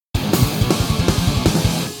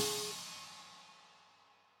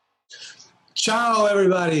Ciao,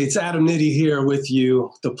 everybody. It's Adam Nitti here with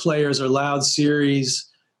you. The Players Are Loud series.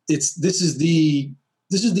 This is the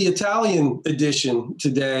Italian edition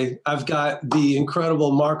today. I've got the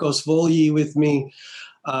incredible Marco Sfogli with me,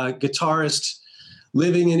 guitarist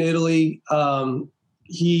living in Italy.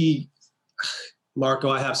 Marco,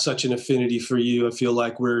 I have such an affinity for you. I feel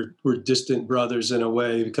like we're distant brothers in a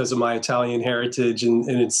way because of my Italian heritage, and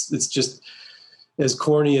it's just as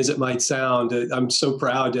corny as it might sound. I'm so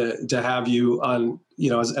proud to have you on,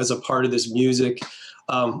 as a part of this music.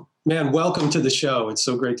 Man, welcome to the show. It's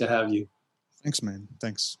so great to have you. Thanks, man.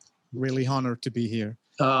 Thanks. Really honored to be here.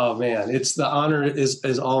 Oh man, it's the honor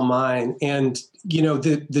is all mine. And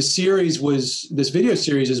the this video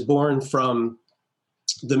series is born from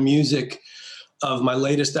the music of my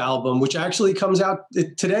latest album, which actually comes out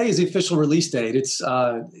today is the official release date. It's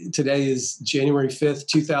today is January 5th,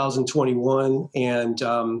 2021.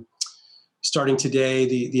 And starting today,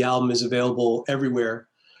 the album is available everywhere,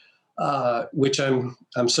 which I'm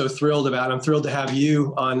so thrilled about. I'm thrilled to have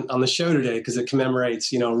you on the show today because it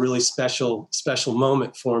commemorates, a really special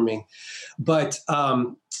moment for me. But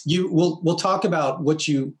we'll talk about what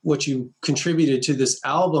you contributed to this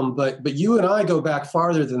album, but you and I go back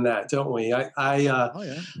farther than that, don't we?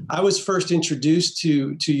 I was first introduced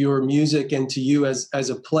to your music and to you as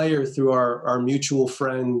a player through our mutual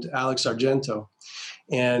friend Alex Argento.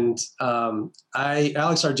 And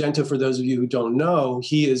Alex Argento, for those of you who don't know,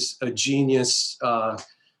 he is a genius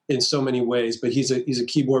in so many ways, but he's a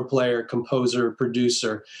keyboard player, composer,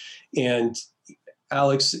 producer, and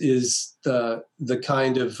Alex is the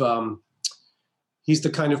kind of he's the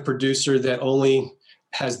kind of producer that only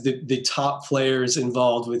has the top players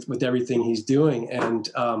involved with everything he's doing. And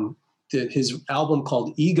his album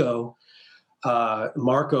called Ego,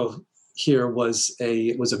 Marco here was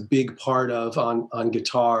a big part of on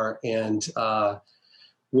guitar. And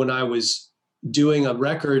when I was doing a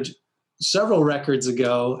record several records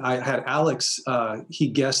ago, I had Alex, he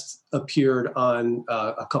guest appeared on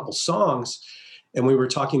a couple songs. And we were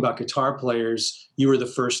talking about guitar players. You were the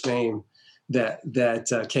first name that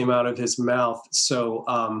came out of his mouth. So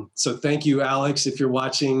thank you, Alex, if you're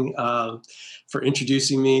watching, for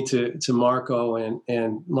introducing me to Marco.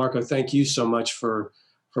 And Marco, thank you so much for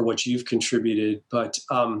what you've contributed. But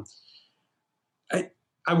I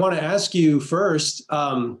want to ask you first,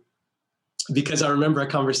 because I remember a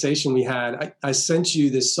conversation we had. I sent you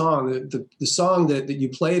this song. The song that you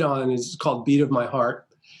played on is called "Beat of My Heart."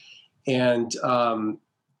 And I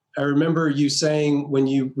remember you saying when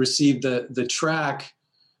you received the track,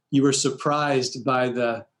 you were surprised by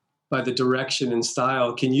the direction and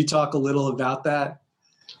style. Can you talk a little about that?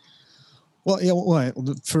 Well, yeah. Well,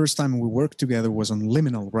 the first time we worked together was on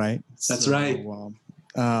Liminal, right? That's right.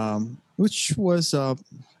 Which was a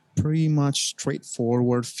pretty much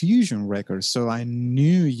straightforward fusion record. So I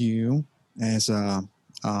knew you as a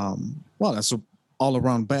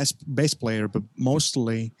all-around bass player, but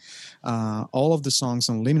mostly all of the songs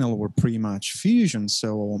on Liminal were pretty much fusion.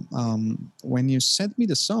 So when you sent me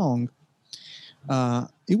the song,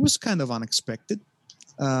 it was kind of unexpected.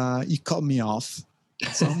 You cut me off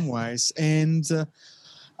in some ways. And,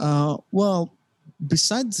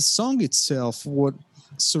 besides the song itself, what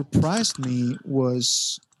surprised me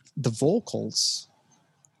was the vocals.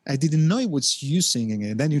 I didn't know it was you singing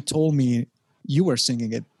it. Then you told me you were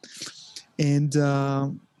singing it. And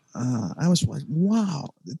I was like,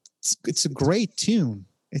 "Wow, it's a great tune.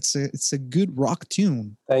 It's a good rock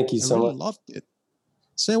tune." Thank you so much. I really loved it.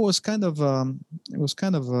 So it was kind of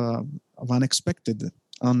unexpected.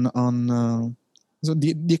 So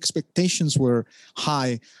the expectations were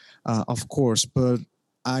high, of course, but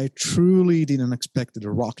I truly didn't expect a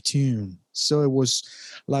rock tune. So it was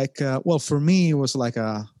like, for me, it was like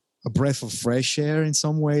a breath of fresh air in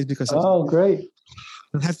some ways because great.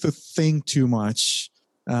 I don't have to think too much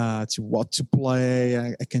to what to play.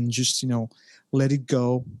 I can just, let it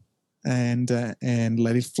go and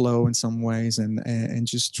let it flow in some ways and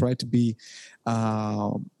just try to be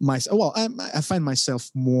myself. Well, I find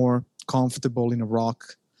myself more comfortable in a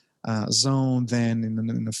rock zone than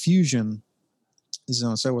in a fusion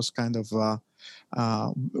zone. So I was kind of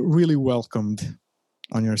really welcomed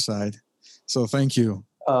on your side. So thank you.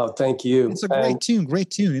 Oh, thank you. It's a great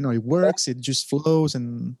tune. It works. It just flows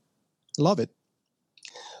and love it.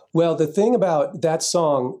 Well, the thing about that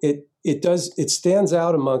song, it stands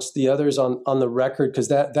out amongst the others on the record because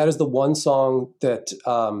that is the one song that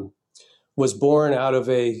was born out of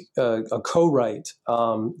a co-write.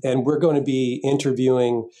 And we're going to be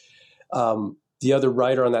interviewing the other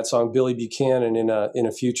writer on that song, Billy Buchanan, in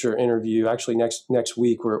a future interview. Actually, next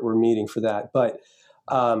week we're meeting for that. But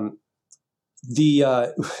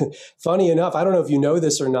the funny enough, I don't know if you know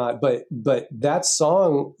this or not, but that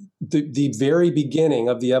song, the very beginning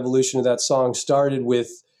of the evolution of that song started with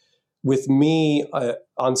me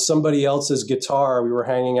on somebody else's guitar. We were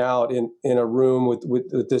hanging out in a room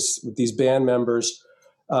with these band members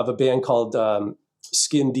of a band called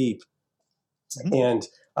Skin Deep, and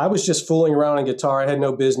I was just fooling around on guitar. I had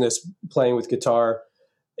no business playing with guitar.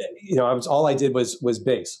 All I did was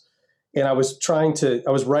bass, and I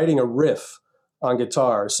was writing a riff on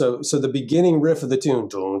guitar. So the beginning riff of the tune,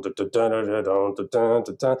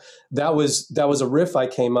 that was a riff I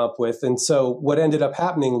came up with. And so what ended up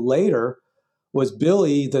happening later was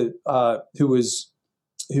Billy, who was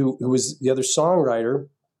the other songwriter,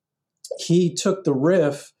 he took the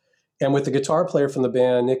riff, and with the guitar player from the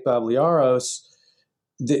band, Nick Babliaros,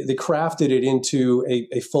 they crafted it into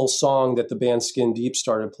a full song that the band Skin Deep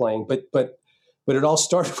started playing. But it all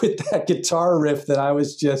started with that guitar riff that I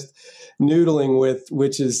was just noodling with,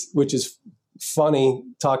 which is funny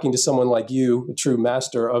talking to someone like you, a true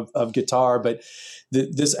master of guitar. But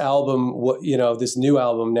this album, this new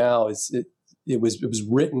album now, it was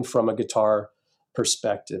written from a guitar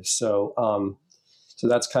perspective. So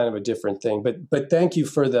that's kind of a different thing. But thank you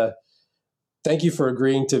for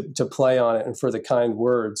agreeing to play on it and for the kind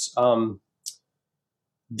words.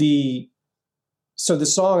 So the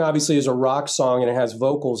song obviously is a rock song and it has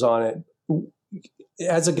vocals on it.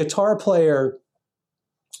 As a guitar player,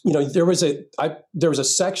 there was a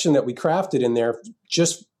section that we crafted in there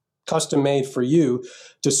just custom made for you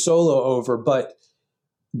to solo over. But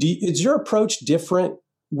is your approach different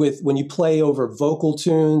when you play over vocal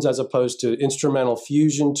tunes as opposed to instrumental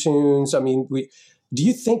fusion tunes? I mean, do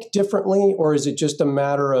you think differently, or is it just a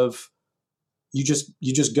matter of you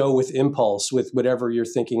just go with impulse with whatever you're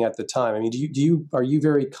thinking at the time? I mean, are you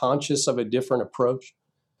very conscious of a different approach?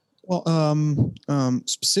 Well,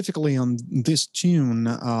 specifically on this tune,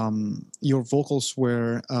 your vocals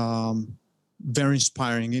were very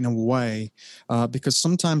inspiring in a way, because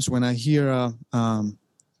sometimes when I hear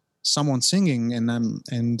someone singing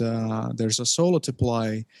and there's a solo to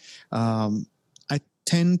play, I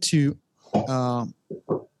tend to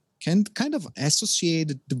can kind of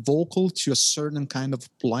associate the vocal to a certain kind of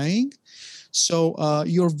playing. So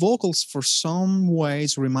your vocals, for some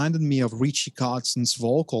ways, reminded me of Richie Kotzen's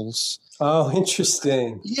vocals. Oh,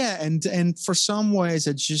 interesting. Yeah, and for some ways,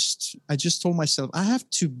 I just told myself I have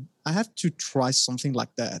to try something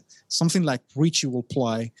like that, something like Richie will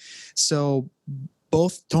play. So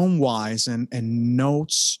both tone wise and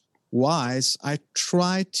notes wise, I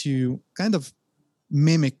try to kind of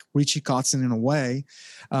mimic Richie Kotzen in a way,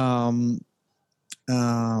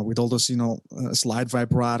 with all those slide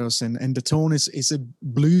vibratos, and the tone is a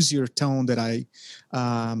bluesier tone that I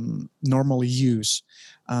normally use.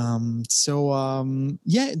 The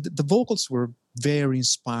vocals were very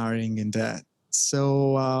inspiring in that.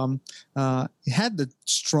 So it had the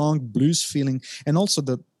strong blues feeling, and also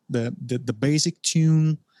the basic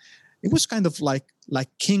tune. It was kind of like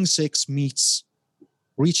King Six meets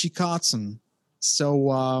Richie Kotzen.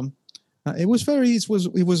 So it was very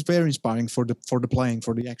inspiring for the playing,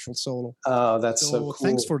 for the actual solo. Oh, that's so cool.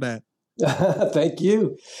 Thanks for that. Thank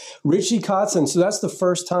you, Richie Kotzen. So that's the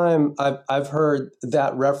first time I've heard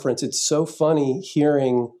that reference. It's so funny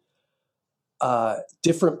hearing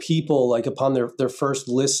different people, like upon their first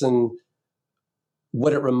listen,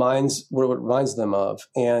 what it reminds them of.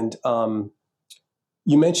 And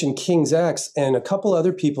you mentioned King's X, and a couple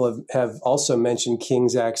other people have also mentioned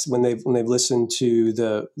King's X when they've listened to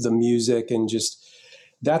the music, and just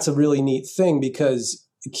that's a really neat thing, because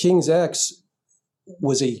King's X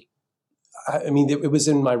was it was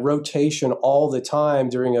in my rotation all the time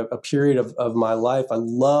during a period of my life. I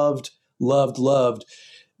loved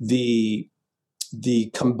the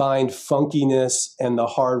combined funkiness and the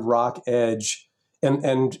hard rock edge,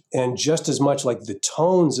 and just as much like the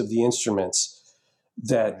tones of the instruments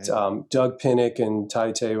that Doug Pinnick and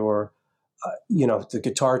Ty Taylor, the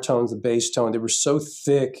guitar tones, the bass tone, they were so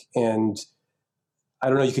thick, and I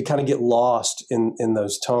don't know, you could kind of get lost in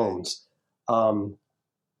those tones. And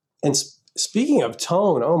speaking of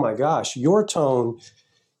tone, oh my gosh, your tone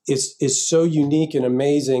is so unique and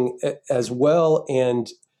amazing as well. And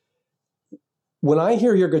when I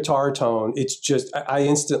hear your guitar tone, it's just,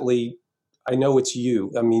 I know it's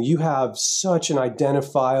you. I mean, you have such an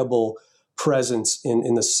identifiable presence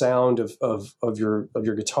in the sound of your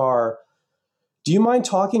guitar. Do you mind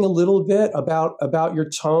talking a little bit about your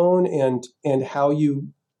tone and how you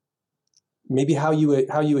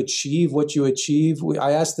achieve what you achieve?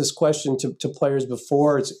 I asked this question to players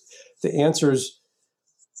before. The answers,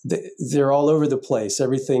 they're all over the place.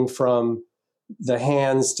 Everything from the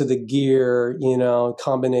hands to the gear,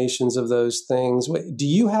 combinations of those things. Do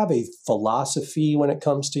you have a philosophy when it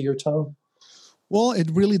comes to your tone? Well, it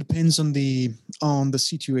really depends on the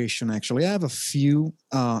situation. Actually, I have a few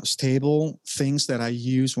stable things that I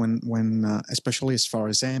use when especially as far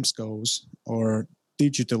as amps goes or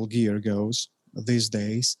digital gear goes these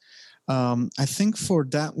days. I think for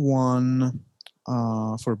that one,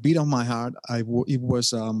 for Beat of My Heart, it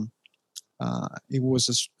was a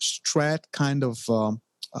Strat kind of.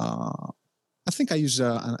 I think I used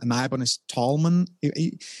an Ibanez Tallman.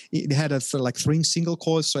 It had like 3 single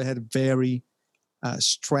coils, so it had very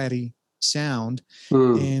stratty sound,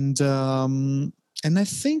 and I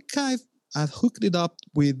think I've hooked it up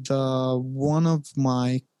with one of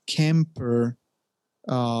my Kemper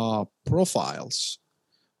profiles.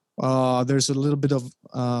 There's a little bit of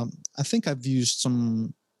I think I've used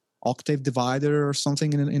some octave divider or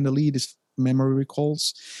something in the lead, if memory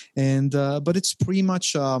recalls, and but it's pretty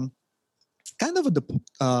much kind of a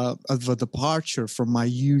departure from my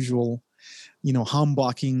usual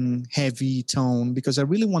humbucking heavy tone, because I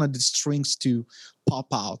really wanted the strings to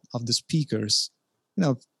pop out of the speakers.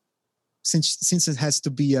 Since it has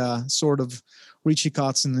to be a sort of Richie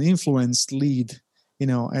Kotzen influenced lead,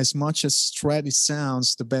 as much as Strat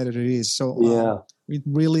sounds, the better it is. So it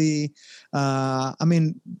really,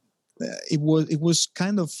 it was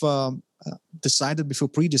kind of decided before,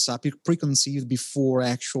 preconceived before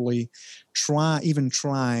actually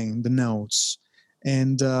trying the notes.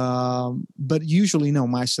 And but usually,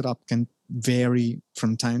 my setup can vary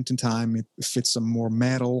from time to time. If it's a more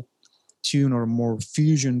metal tune or a more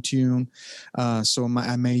fusion tune, so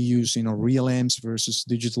I may use real amps versus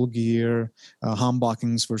digital gear,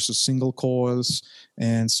 humbuckings versus single coils,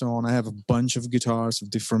 and so on. I have a bunch of guitars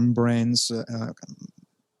of different brands. It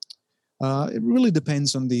really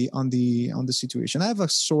depends on the situation. I have a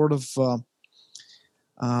sort of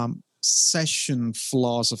session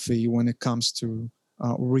philosophy when it comes to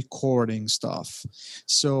recording stuff.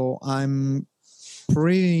 So I'm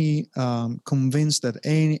pretty convinced that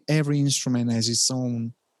every instrument has its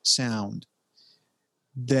own sound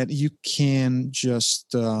that you can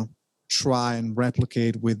just try and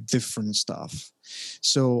replicate with different stuff.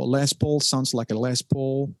 So a Les Paul sounds like a Les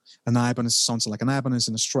Paul, an Ibanez sounds like an Ibanez,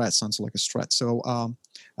 and a Strat sounds like a Strat. So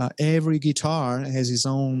every guitar has its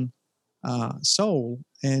own soul,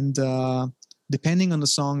 and depending on the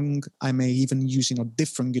song, I may even use a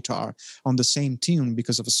different guitar on the same tune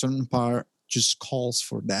because of a certain part just calls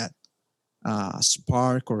for that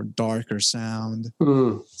spark or darker sound.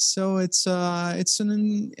 So it's a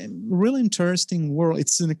really interesting world.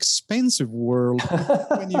 It's an expensive world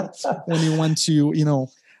when you want to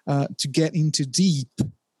to get into deep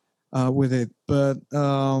with it. But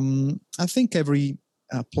I think every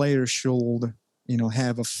player should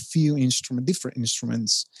have a few different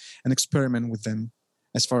instruments, and experiment with them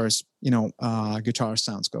as far as guitar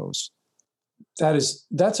sounds goes.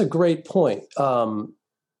 That's a great point.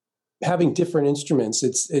 Having different instruments,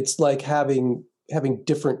 it's like having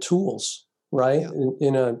different tools, right?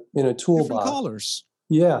 Yeah. In a toolbox. Different colors.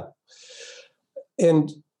 Yeah.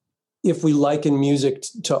 And if we liken music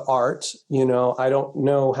to art, I don't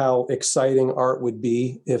know how exciting art would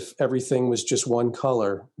be if everything was just one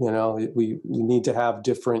color. We need to have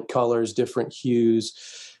different colors, different hues,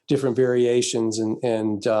 different variations,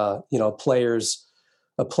 and a player's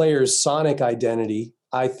sonic identity,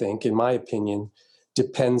 I think, in my opinion,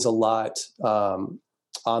 depends a lot on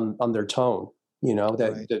their tone. Right.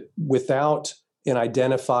 That without an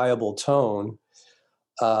identifiable tone,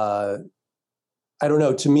 I don't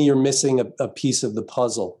know. To me, you're missing a piece of the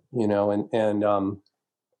puzzle, and I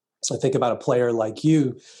think about a player like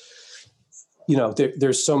you.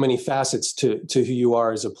 There's so many facets to who you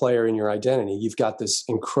are as a player and your identity. You've got this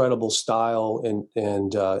incredible style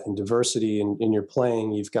and diversity in your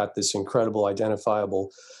playing. You've got this incredible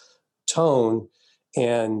identifiable tone,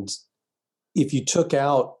 and if you took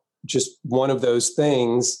out just one of those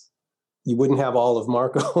things, you wouldn't have all of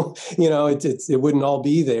Marco. It wouldn't all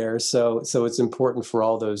be there. So it's important for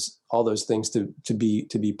all those things to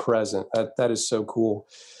be present. That is so cool.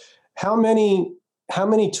 How many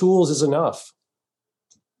tools is enough?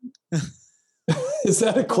 Is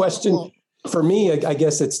that a question? Well, for me, I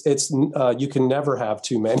guess it's you can never have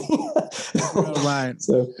too many. Right.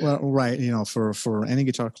 So, right. For any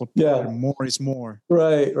guitar club, more is more.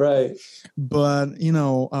 Right. But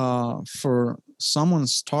for someone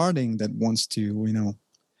starting that wants to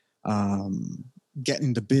get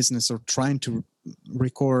in the business or trying to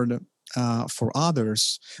record for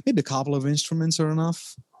others, maybe a couple of instruments are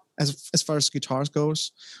enough. as far as guitars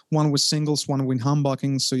goes. One with singles, one with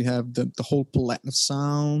humbucking, so you have the whole palette of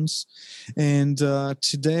sounds. And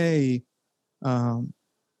today,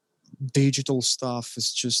 digital stuff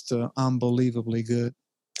is just unbelievably good.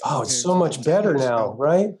 Oh, it's so much better now,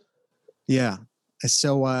 right? Yeah.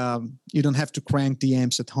 So you don't have to crank the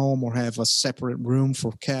amps at home or have a separate room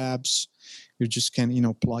for cabs. You just can,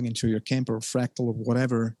 plug into your Kemper or Fractal or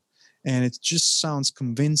whatever, and it just sounds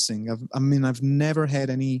convincing. I've never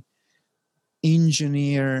had any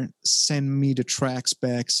engineer send me the tracks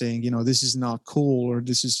back saying, this is not cool or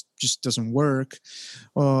this is just doesn't work.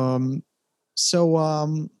 Well,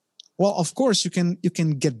 of course you can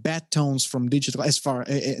get bad tones from digital. As far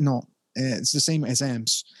it's the same as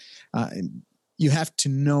amps. You have to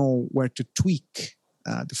know where to tweak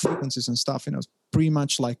the frequencies and stuff, pretty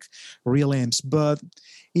much like real amps, but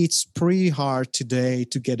it's pretty hard today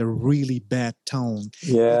to get a really bad tone.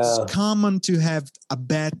 Yeah. It's common to have a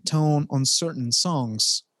bad tone on certain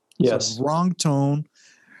songs. Yes. So wrong tone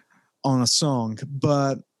on a song,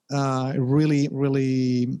 but really,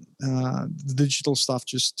 the digital stuff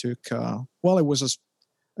just took, it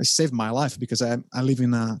saved my life because I live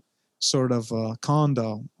in a sort of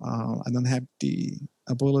condo. I don't have the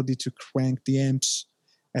ability to crank the amps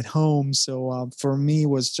at home, so for me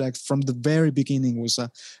was like from the very beginning was a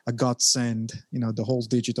godsend. The whole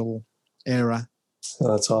digital era.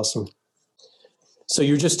 Oh, that's awesome. So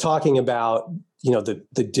you're just talking about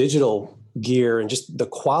the digital gear and just the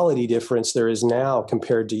quality difference there is now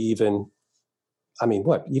compared to even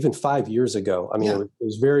 5 years ago. It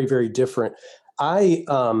was very, very different.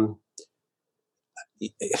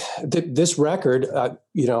 This record, I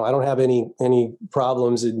don't have any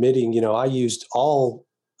problems admitting, I used all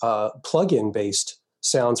plug-in based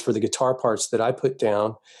sounds for the guitar parts that I put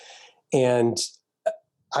down. And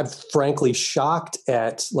I'm frankly shocked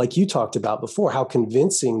at, like you talked about before, how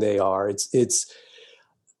convincing they are. It's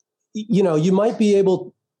you might be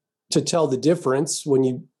able to tell the difference when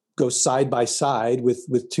you go side by side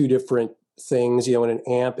with two different things, in an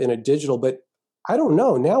amp and a digital, but I don't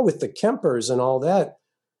know. Now with the Kempers and all that,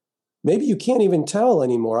 maybe you can't even tell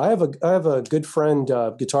anymore. I have a good friend,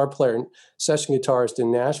 guitar player, session guitarist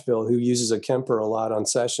in Nashville, who uses a Kemper a lot on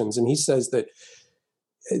sessions, and he says that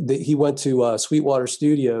he went to Sweetwater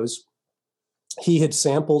Studios. He had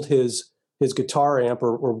sampled his guitar amp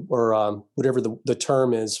or whatever the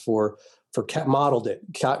term is for modeled it,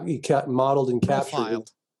 modeled and captured it.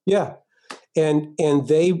 Yeah, and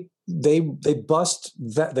they bust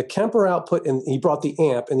the Kemper output, and he brought the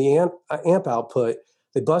amp and the amp output.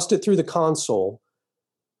 They bust it through the console,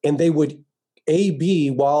 and they would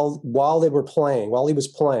A/B while he was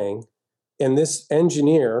playing. And this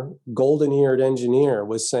engineer, golden-eared engineer,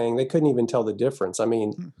 was saying they couldn't even tell the difference.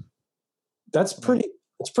 That's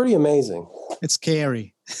pretty amazing. It's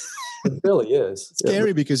scary. It really is. It's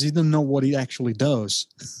scary because you don't know what it actually does.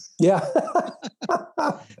 Yeah.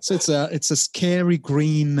 So it's a scary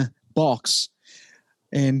green box,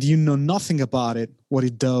 and you know nothing about it, what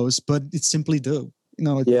it does, but it simply do.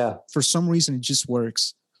 For some reason it just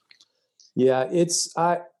works. Yeah,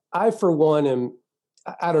 I for one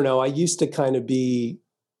I don't know. I used to kind of be,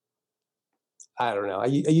 I don't know. I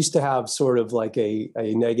used to have sort of like a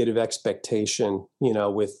negative expectation,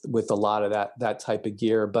 with a lot of that type of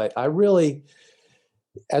gear. But I really,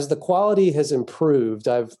 as the quality has improved,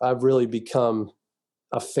 I've really become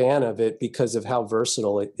a fan of it because of how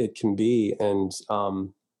versatile it can be. And, I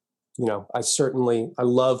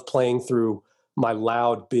love playing through my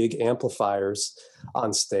loud, big amplifiers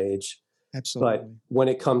on stage. Absolutely. But when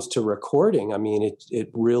it comes to recording, it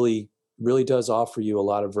really, really does offer you a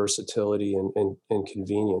lot of versatility and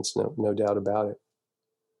convenience. No doubt about it.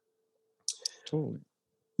 Totally.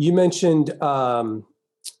 You mentioned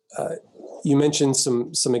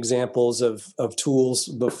some examples of tools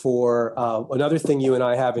before. Another thing you and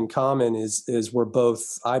I have in common is we're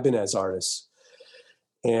both Ibanez artists,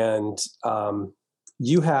 and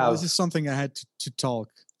you have. This is something I had to talk.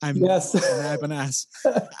 I'm yes. not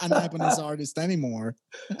an Ibanez artist anymore.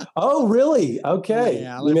 Oh, really? Okay.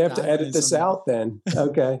 Yeah, you may have to edit this out then.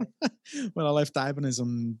 Okay. Well, I left Ibanez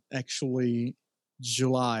on actually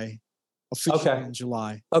July. Officially in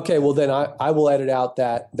July. Okay. Well, then I will edit out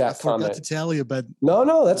that I comment. forgot to tell you, but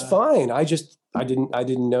no, that's fine. I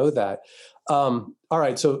didn't know that. All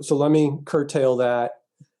right. So let me curtail that.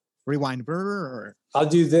 Rewind. I'll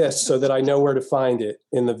do this so that I know where to find it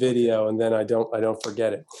in the video, and then I don't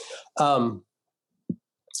forget it.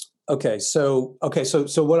 Okay. So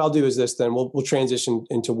what I'll do is this. Then we'll transition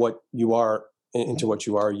into what you are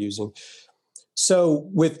using. So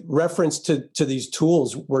with reference to these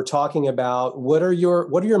tools, we're talking about what are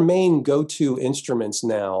your main go-to instruments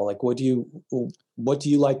now? Like what do you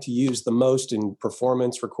like to use the most in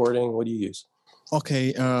performance recording? What do you use?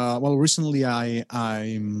 Okay, well, recently I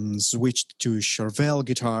switched to Charvel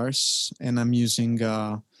guitars, and I'm using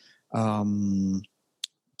um,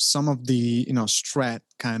 some of the Strat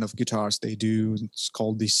kind of guitars they do. It's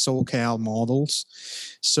called the SoCal models.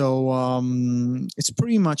 So it's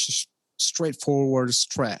pretty much a straightforward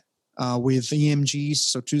Strat with EMGs,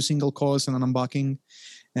 so 2 single coils and an humbucking.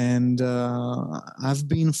 And I've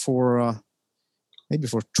been for maybe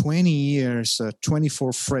for 20 years, a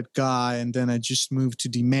 24 fret guy, and then I just moved to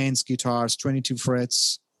the Man's guitars, 22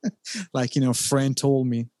 frets. Like, friend told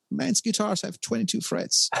me, Man's guitars have 22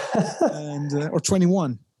 frets, and or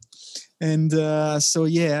 21. And so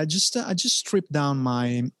yeah, I just stripped down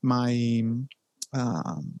my kind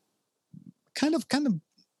of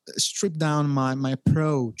stripped down my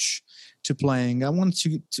approach to playing. I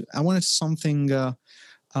wanted something.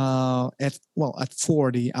 At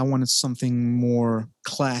 40, I wanted something more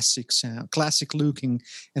classic looking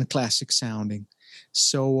and classic sounding.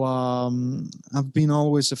 So I've been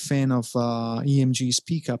always a fan of EMG's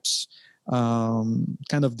pickups,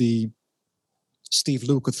 kind of the Steve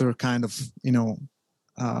Lukather kind of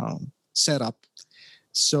setup.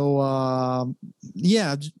 So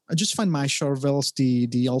yeah, I just find my Charvels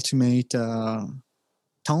the ultimate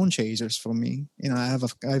tone chasers for me. I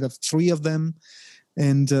have 3 of them.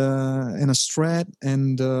 And a Strat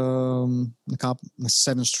and a couple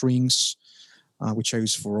 7 strings, which I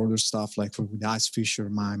use for other stuff like with Ice Fisher,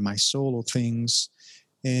 my solo things,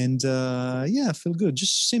 and yeah, I feel good.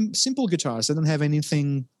 Just simple guitars. I don't have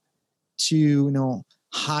anything too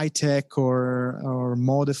high tech or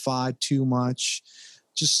modified too much.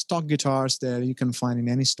 Just stock guitars that you can find in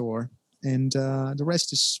any store, and the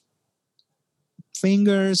rest is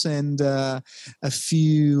fingers and a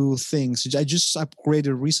few things. I just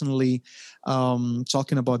upgraded recently.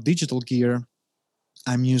 Talking about digital gear,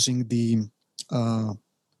 I'm using the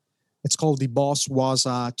it's called the Boss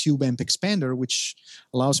Waza tube amp expander, which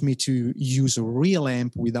allows me to use a real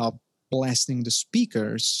amp without blasting the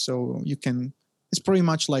speakers. So it's pretty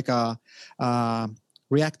much like a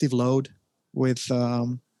reactive load with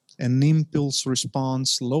an impulse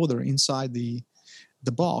response loader inside the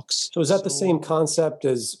box. So is that the same concept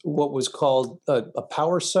as what was called a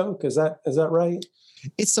power soak? Is that right?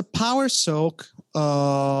 It's a power soak,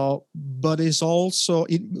 but it's also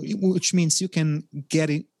which means you can get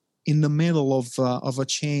it in the middle of a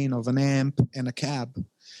chain of an amp and a cab,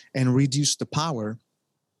 and reduce the power.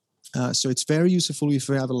 So it's very useful if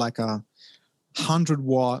you have like a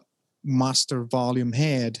 100-watt master volume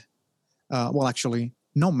head. Well, actually,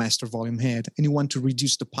 no master volume head, and you want to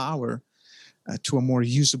reduce the power to a more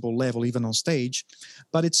usable level, even on stage.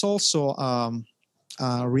 But it's also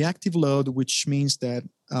a reactive load, which means that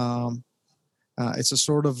it's a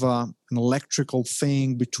sort of an electrical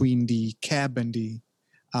thing between the cab and the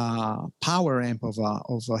power amp of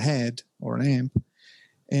a head or an amp.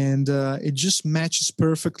 And it just matches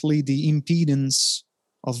perfectly the impedance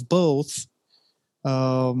of both,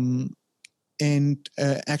 and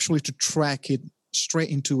actually to track it straight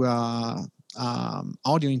into a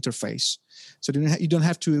audio interface. So you don't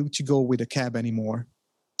have to go with a cab anymore,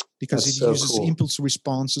 because it uses impulse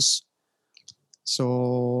responses.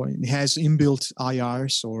 So it has inbuilt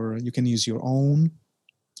IRs, or you can use your own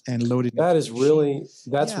and load it. That's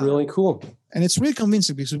really cool. And it's really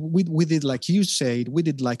convincing, because we did, like you said, we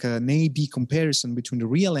did like an A/B comparison between the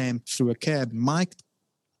real amp through a cab mic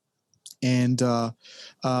and the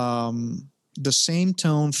same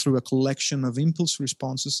tone through a collection of impulse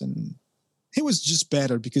responses, and it was just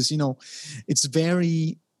better, because it's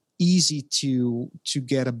very easy to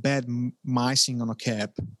get a bad micing on a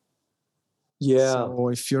cab. Yeah. So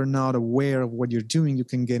if you're not aware of what you're doing, you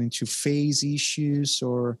can get into phase issues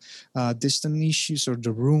or distant issues, or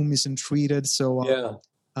the room isn't treated. So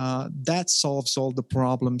that solves all the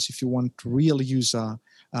problems if you want to really use a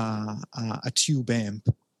tube amp.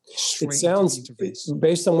 It sounds,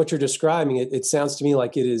 based on what you're describing, it sounds to me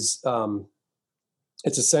like it is.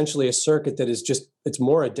 It's essentially a circuit that is it's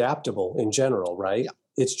more adaptable in general, right? Yeah.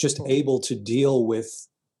 It's just able to deal with,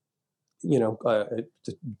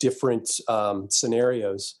 different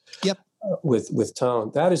scenarios. Yep. With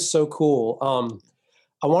tone. That is so cool.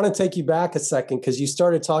 I want to take you back a second, because you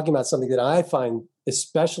started talking about something that I find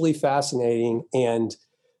especially fascinating, and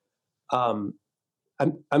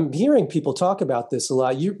I'm hearing people talk about this a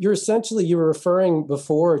lot. You were referring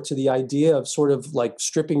before to the idea of sort of like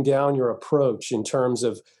stripping down your approach in terms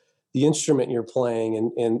of the instrument you're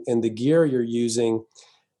playing and the gear you're using.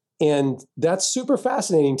 And that's super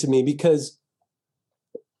fascinating to me because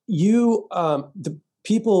you, the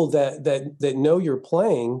people that know you're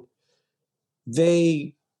playing,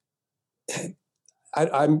 I'm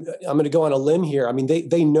going to go on a limb here. I mean,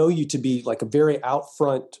 they know you to be like a very out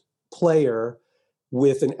front player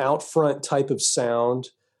with an out front type of sound.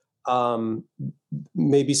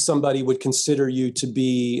 Maybe somebody would consider you to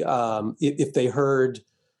be, if they heard,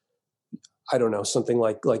 I don't know, something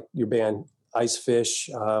like your band Ice Fish.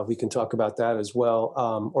 We can talk about that as well,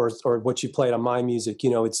 or what you played on My Music. You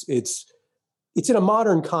know, it's in a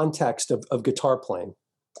modern context of guitar playing.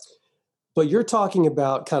 But you're talking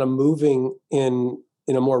about kind of moving in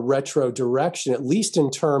a more retro direction, at least in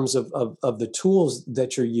terms of the tools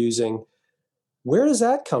that you're using. Where does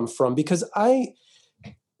that come from? Because I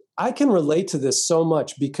can relate to this so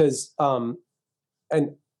much because, and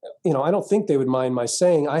you know, I don't think they would mind my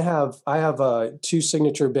saying I have 2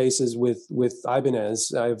 signature basses with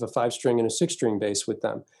Ibanez. I have a 5-string and a 6-string bass with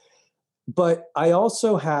them, but I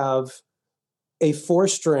also have a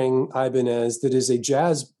 4-string Ibanez that is a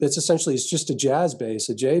jazz. That's essentially, it's just a jazz bass,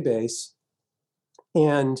 a J bass,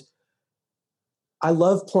 and I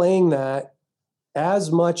love playing that as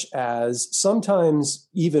much as, sometimes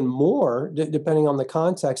even more, depending on the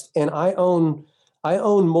context. And I own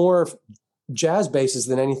more jazz basses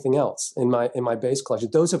than anything else in my bass collection.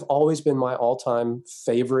 Those have always been my all-time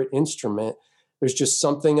favorite instrument. There's just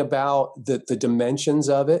something about the dimensions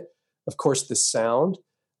of it, of course, the sound,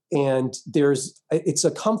 and it's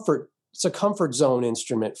a comfort zone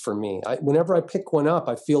instrument for me. Whenever I pick one up,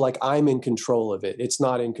 I feel like I'm in control of it. It's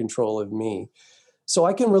not in control of me. So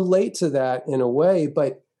I can relate to that in a way,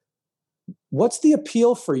 but what's the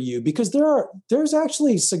appeal for you? Because there's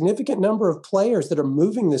actually a significant number of players that are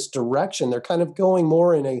moving this direction. They're kind of going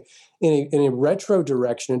more in a retro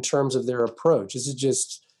direction in terms of their approach. Is it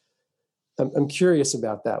just, I'm curious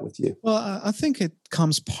about that with you. Well, I think it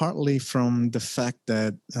comes partly from the fact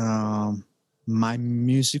that my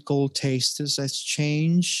musical taste has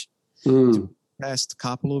changed the past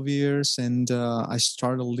couple of years, and I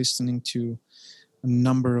started listening to a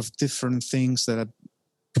number of different things that I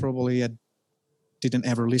didn't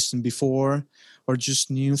ever listen before, or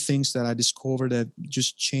just new things that I discovered that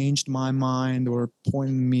just changed my mind or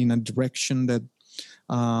pointed me in a direction that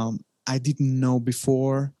I didn't know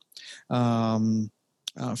before.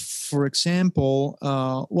 For example,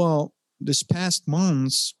 well, this past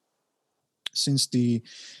months, since the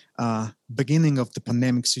beginning of the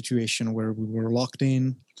pandemic situation where we were locked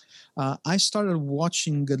in, I started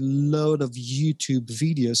watching a load of YouTube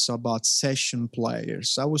videos about session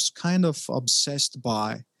players. I was kind of obsessed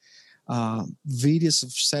by videos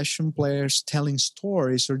of session players telling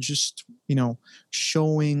stories, or just,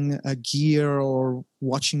 showing a gear or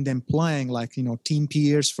watching them playing, like, Tim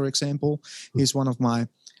Pierce, for example. He's one of my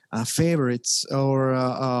favorites. Or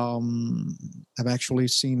I've actually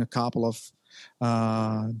seen a couple of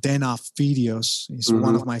Denoff videos. He's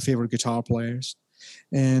one of my favorite guitar players.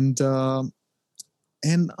 And all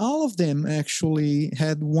of them actually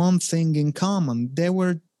had one thing in common. They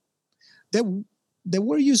were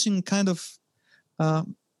using kind of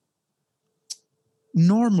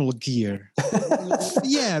normal gear.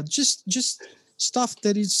 Yeah, just stuff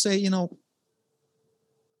that is, say, I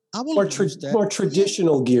will more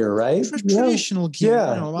traditional gear, right? Traditional gear.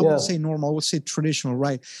 Yeah, I would say normal. I would say traditional,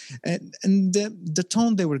 right? And the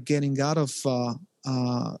tone they were getting out of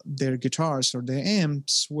their guitars or their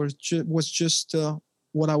amps was just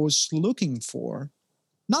what I was looking for.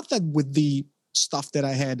 Not that with the stuff that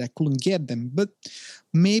I had I couldn't get them, but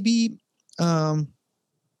maybe the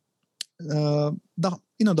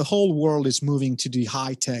whole world is moving to the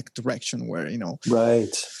high tech direction where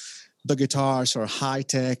right, the guitars are high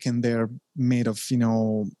tech and they're made of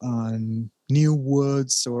new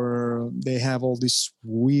woods, or they have all these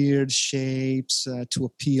weird shapes to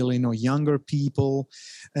appeal younger people,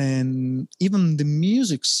 and even the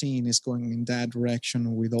music scene is going in that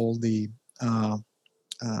direction with all the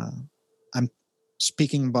I'm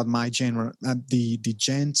speaking about my genre, the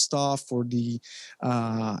gent stuff, or the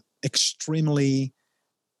extremely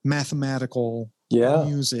mathematical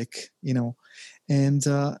music, and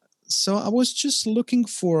so I was just looking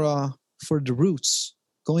for the roots,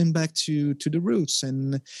 going back to the roots,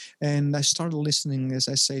 and I started listening, as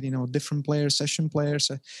I said, different players, session players,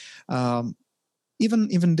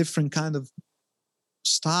 even different kind of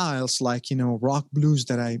styles, like rock blues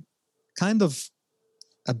that I kind of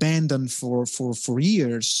abandoned for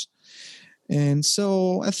years. And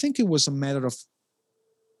so I think it was a matter of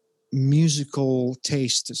musical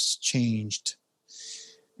taste has changed,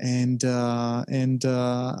 and so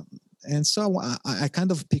I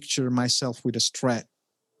kind of picture myself with a Strat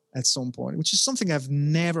at some point, which is something I've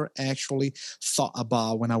never actually thought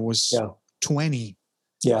about when I was 20.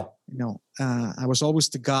 Yeah. I was always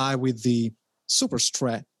the guy with the super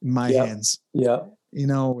strat in my hands. Yeah.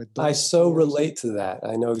 With I so relate to that.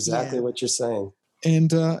 I know exactly what you're saying.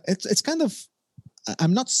 And it's kind of,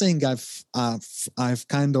 I'm not saying I've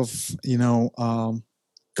kind of,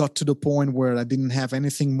 got to the point where I didn't have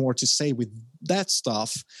anything more to say with that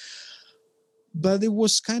stuff. But it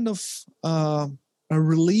was kind of a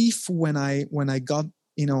relief when I got,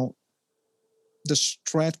 the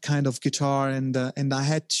Strat kind of guitar, and I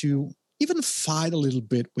had to even fight a little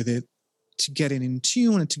bit with it to get it in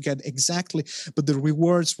tune and to get exactly. But the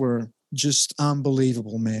rewards were just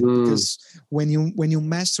unbelievable, man. Because when you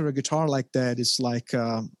master a guitar like that, it's like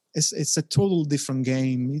it's a total different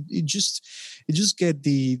game. You just get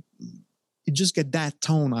that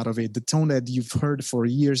tone out of it, the tone that you've heard for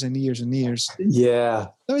years and years and years. Yeah.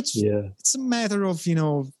 So it's a matter of,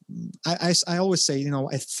 I always say,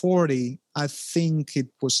 at 40, I think it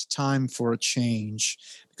was time for a change,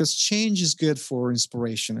 because change is good for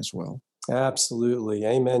inspiration as well. Absolutely.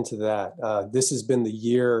 Amen to that. This has been the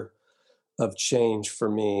year of change for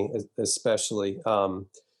me, especially.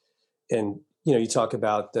 And, you talk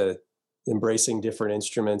about the embracing different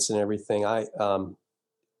instruments and everything.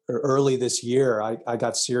 Early this year, I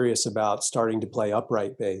got serious about starting to play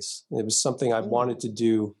upright bass. It was something I wanted to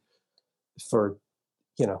do for,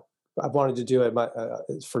 I've wanted to do it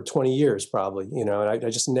for 20 years probably, and I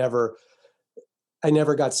just never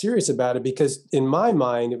got serious about it, because in my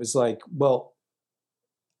mind, it was like, well,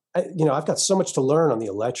 I've got so much to learn on the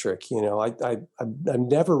electric. I've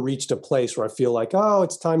never reached a place where I feel like, oh,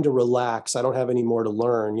 it's time to relax. I don't have any more to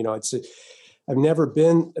learn. I've never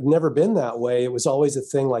been that way. It was always a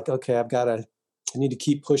thing like, okay, I need to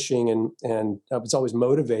keep pushing. And I was always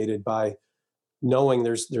motivated by knowing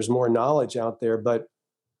there's more knowledge out there. But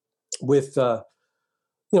with,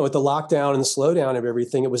 with the lockdown and the slowdown of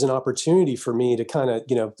everything, it was an opportunity for me to kind of,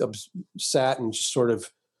 sat and just sort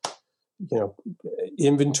of,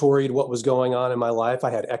 inventoried what was going on in my life.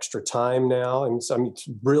 I had extra time now. And so,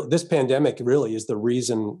 this pandemic really is the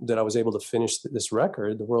reason that I was able to finish this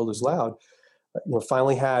record, The World Is Loud.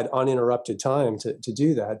 Finally had uninterrupted time to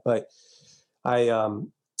do that. But I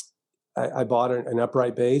bought an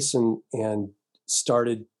upright bass and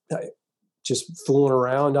started just fooling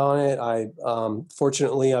around on it.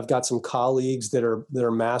 Fortunately, I've got some colleagues that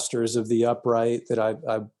are masters of the upright that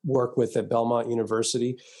I work with at Belmont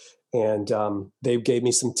University, and they gave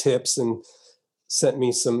me some tips and sent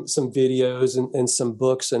me some videos and some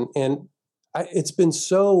books, and it's been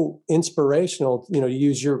so inspirational, to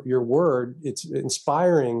use your word. It's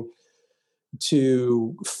inspiring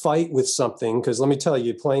to fight with something, because let me tell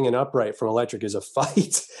you, playing an upright from electric is a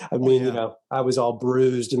fight. I mean, I was all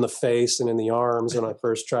bruised in the face and in the arms when I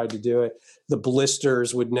first tried to do it. The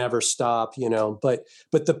blisters would never stop, but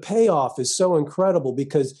the payoff is so incredible,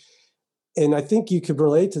 because, and I think you could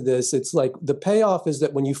relate to this, it's like the payoff is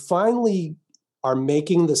that when you finally are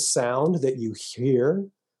making the sound that you hear,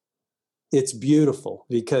 it's beautiful,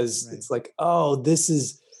 because it's like, oh, this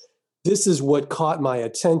is what caught my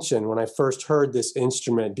attention when I first heard this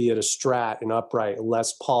instrument, be it a Strat, an upright, a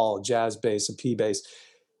Les Paul, jazz bass, a P bass.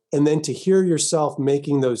 And then to hear yourself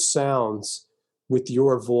making those sounds with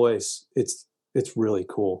your voice, it's really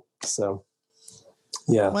cool. So,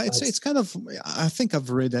 yeah. Well, it's kind of, I think I've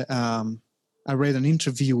read, I read an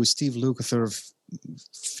interview with Steve Lukather a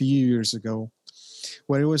few years ago,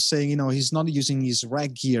 where he was saying, he's not using his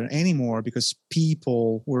rack gear anymore because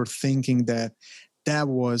people were thinking that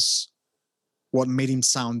was what made him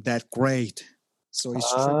sound that great. So he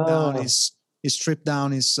stripped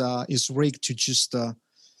down his rig to just a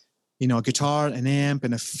guitar, an amp,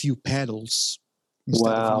 and a few pedals,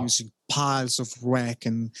 instead of using piles of rack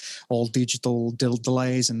and all digital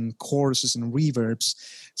delays and choruses and reverbs.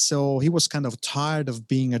 So he was kind of tired of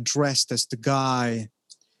being addressed as the guy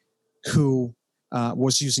who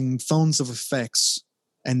was using tons of effects,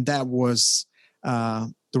 and that was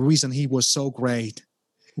the reason he was so great.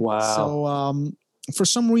 Wow. So for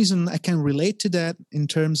some reason, I can relate to that in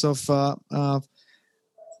terms of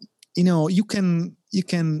you can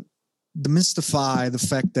demystify the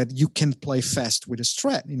fact that you can play fast with a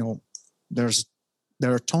Strat.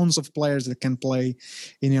 There are tons of players that can play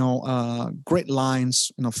great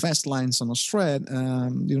lines, fast lines on a Strat.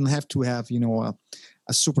 You don't have to have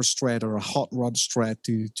a super Strat or a hot rod Strat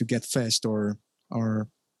to get fast or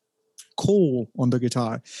cool on the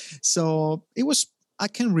guitar. So I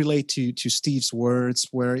can relate to Steve's words,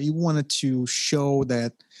 where he wanted to show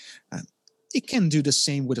that it can do the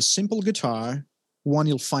same with a simple guitar, one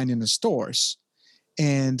you'll find in the stores,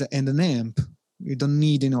 and an amp You don't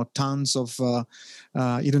need, tons of,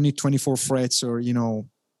 you don't need 24 frets or,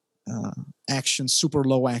 action, super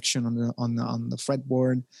low action on the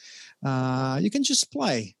fretboard. You can just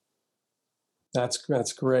play.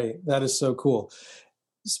 That's great. That is so cool.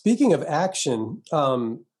 Speaking of action,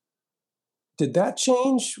 did that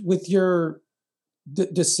change with your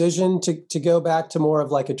decision to go back to more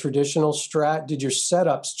of like a traditional Strat? Did your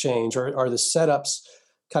setups change, or are the setups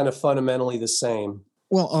kind of fundamentally the same?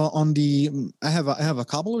 Well, I have a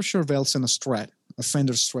couple of Charvels and a Strat, a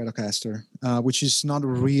Fender Stratocaster, which is not a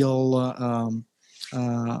real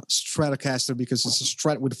Stratocaster because it's a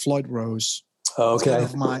Strat with Floyd Rose. Okay.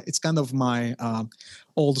 It's kind of my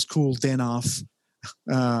old school Denoff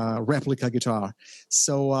replica guitar.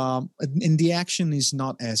 So and the action is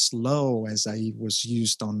not as low as I was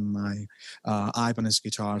used on my Ibanez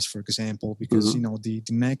guitars, for example, because the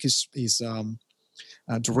neck is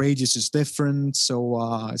the radius is different,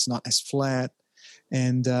 so it's not as flat.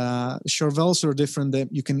 And Charvels are different. That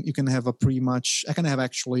you can have a pretty much. I can have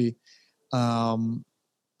actually a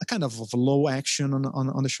kind of a low action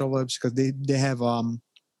on the Charvels because they have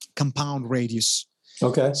compound radius.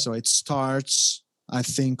 Okay. So it starts, I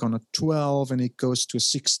think, on a 12 and it goes to a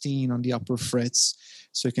 16 on the upper frets.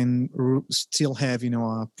 So you can still have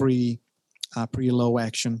a pretty low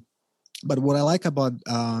action. But what I like about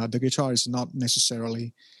the guitar is not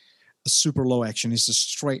necessarily a super low action. It's a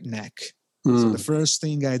straight neck. So the first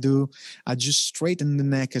thing I do, I just straighten the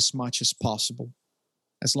neck as much as possible,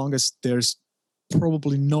 as long as there's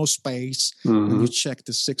probably no space when you check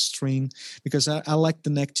the sixth string, because I like the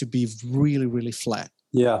neck to be really, really flat.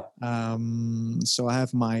 Yeah. So I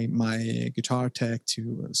have my guitar tech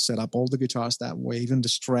to set up all the guitars that way, even the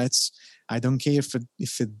Strats. I don't care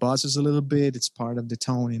if it buzzes a little bit. It's part of the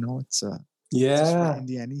tone, It's it's in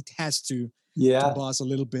the end, it has to buzz a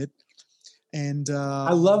little bit. And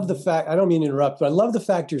I love the fact. I don't mean to interrupt, but I love the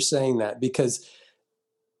fact you're saying that, because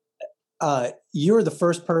you're the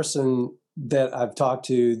first person that I've talked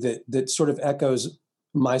to that sort of echoes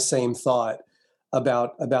my same thought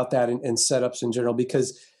about that and setups in general,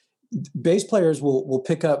 because bass players will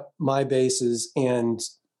pick up my basses and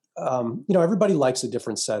everybody likes a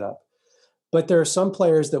different setup, but there are some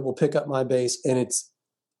players that will pick up my bass and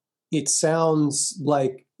it sounds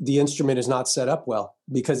like the instrument is not set up well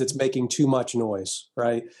because it's making too much noise,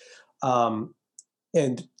 right?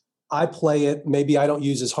 And I play it, maybe I don't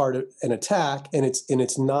use as hard an attack, and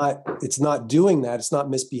it's not doing that, it's not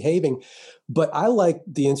misbehaving. But I like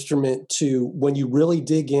the instrument to, when you really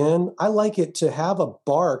dig in, I like it to have a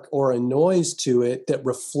bark or a noise to it that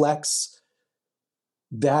reflects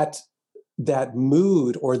that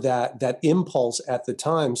mood or that impulse at the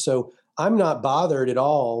time. So I'm not bothered at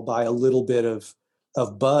all by a little bit of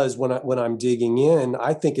buzz when I'm digging in.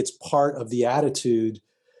 I think it's part of the attitude.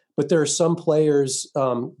 But there are some players,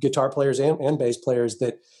 guitar players and bass players,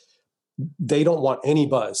 that they don't want any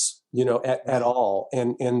buzz, at all.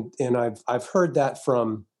 And I've heard that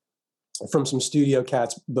from some studio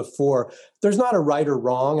cats before. There's not a right or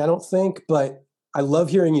wrong, I don't think, but I love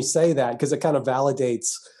hearing you say that because it kind of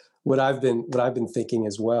validates what I've been thinking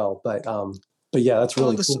as well. But yeah, that's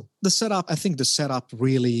really cool. The setup, I think the setup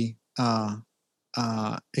really,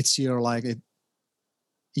 it's your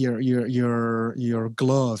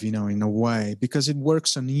glove, in a way, because it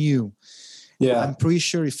works on you. Yeah. I'm pretty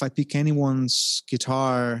sure if I pick anyone's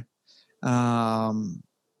guitar,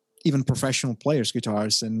 even professional players'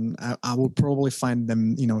 guitars, and I will probably find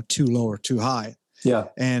them, too low or too high. Yeah.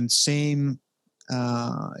 And same,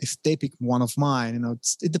 if they pick one of mine,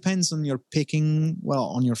 it depends on your picking,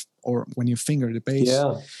 or when you finger the bass.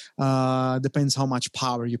 Yeah. Depends how much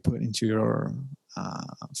power you put into your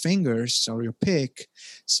fingers or your pick.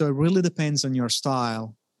 So it really depends on your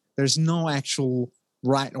style. There's no actual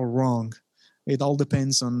right or wrong. It all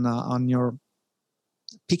depends on your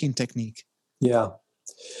picking technique. Yeah.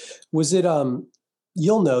 Was it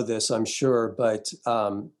you'll know this, I'm sure, but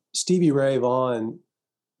Stevie Ray Vaughan,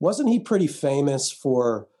 wasn't he pretty famous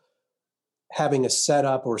for having a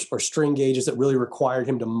setup or string gauges that really required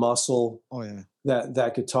him to muscle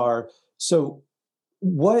that guitar? So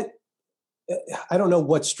I don't know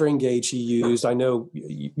what string gauge he used. I know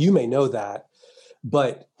you may know that,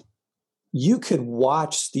 but you could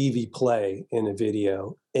watch Stevie play in a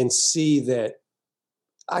video and see that,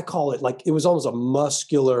 I call it like, it was almost a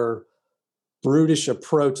muscular, brutish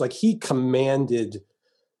approach. Like he commanded,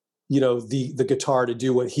 the guitar to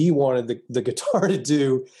do what he wanted the guitar to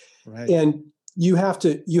do. Right. And you have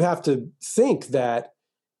to think that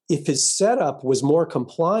if his setup was more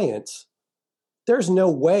compliant, there's no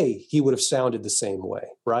way he would have sounded the same way,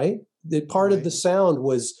 right? That part of the sound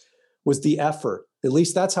was the effort At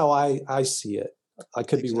least that's how I see it. I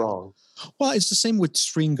could be wrong. Well, it's the same with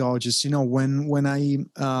string gauges. When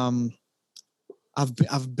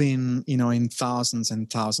I've been, in thousands and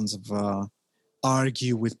thousands of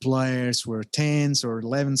argue with players where 10s or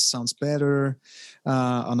 11s sounds better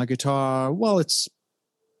on a guitar. Well,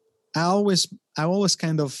 I always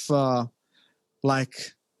kind of like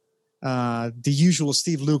the usual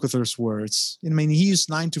Steve Lukather's words. I mean, he used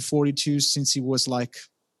 9 to 42 since he was like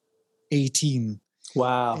 18.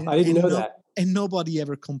 Wow, I didn't know that. And nobody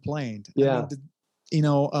ever complained. Yeah. I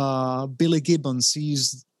mean, Billy Gibbons, he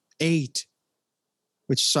used 8,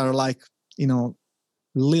 which are like,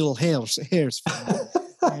 little hairs.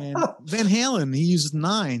 And Van Halen, he used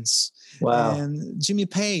 9s. Wow. And Jimmy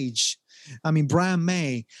Page, Brian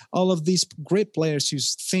May, all of these great players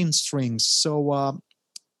use thin strings. So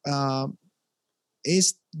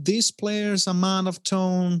is this player's amount of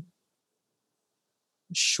tone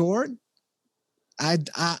short?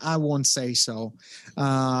 I won't say so.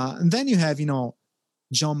 And then you have,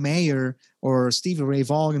 John Mayer or Stevie Ray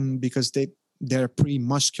Vaughan, because they're pretty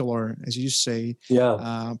muscular, as you say.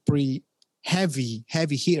 Yeah. Pretty heavy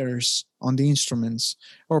hitters on the instruments,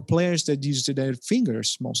 or players that use their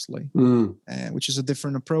fingers mostly, which is a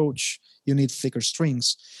different approach. You need thicker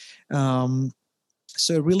strings.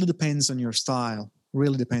 So it really depends on your style.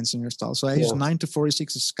 So I use 9 to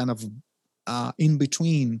 46 is kind of in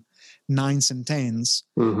between 9s and 10s.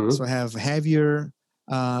 Mm-hmm. So I have heavier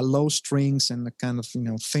low strings and a kind of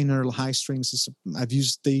thinner high strings. I've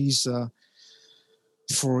used these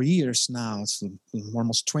for years now. It's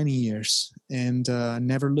almost 20 years, and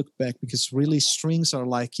never looked back, because really strings are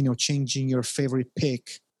like changing your favorite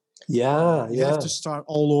pick. You have to start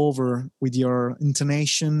all over with your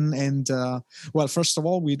intonation, and first of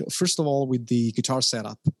all with the guitar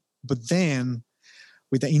setup, but then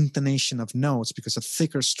with the intonation of notes, because a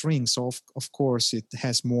thicker string, so of course it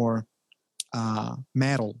has more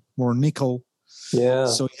metal, more nickel. Yeah.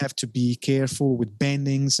 So you have to be careful with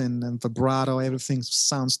bendings and vibrato. Everything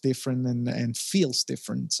sounds different and feels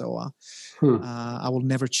different. So I will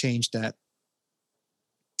never change that.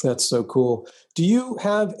 That's so cool. Do you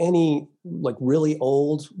have any like really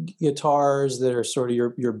old guitars that are sort of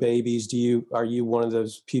your babies? Are you one of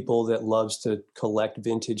those people that loves to collect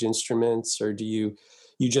vintage instruments, or do you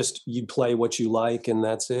play what you like and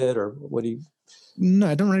that's it, or what do you? No,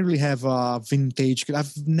 I don't really have vintage.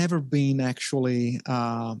 I've never been actually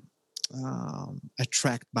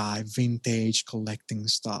attracted by vintage collecting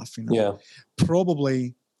stuff. Yeah.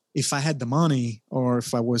 Probably if I had the money, or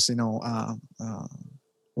if I was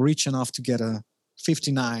rich enough to get a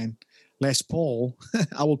 59 Les Paul,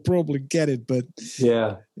 I will probably get it. But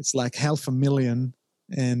yeah, it's like $500,000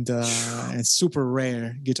 and super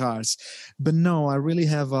rare guitars. But no, I really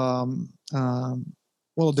have.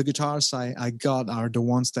 The guitars I got are the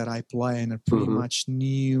ones that I play, and are pretty much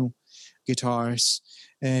new guitars.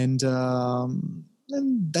 And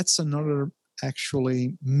that's another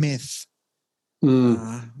actually myth.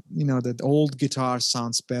 That old guitar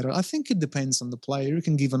sounds better. I think it depends on the player. You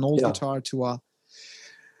can give an old guitar to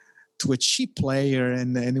a cheap player,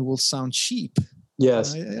 and it will sound cheap.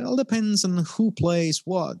 Yes. It all depends on who plays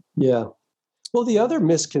what. Yeah. Well, the other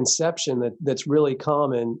misconception that's really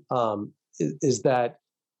common is that,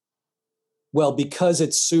 well, because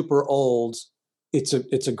it's super old, it's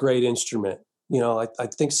a great instrument. I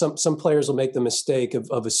think some players will make the mistake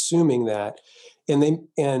of assuming that,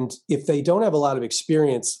 and if they don't have a lot of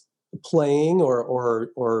experience playing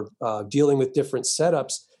or dealing with different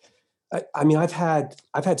setups, I've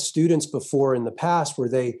had students before in the past where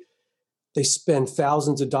they spend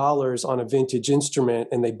thousands of dollars on a vintage instrument,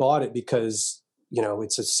 and they bought it because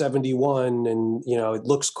it's a 71 and it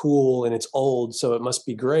looks cool and it's old, so it must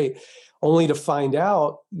be great, only to find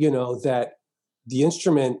out that the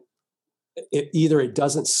instrument, it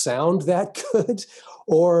doesn't sound that good,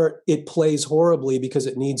 or it plays horribly because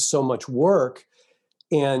it needs so much work.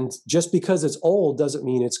 And just because it's old doesn't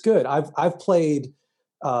mean it's good. I've played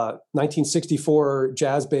 1964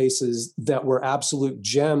 jazz basses that were absolute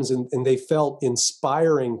gems, and they felt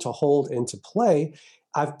inspiring to hold and to play.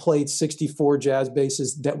 I've played 64 jazz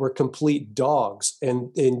basses that were complete dogs,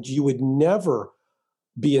 and you would never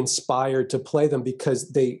be inspired to play them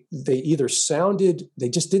because they either they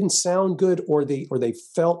just didn't sound good, or they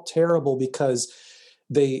felt terrible because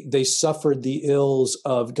they suffered the ills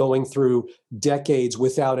of going through decades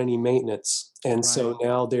without any maintenance. And right. So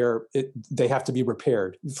now they have to be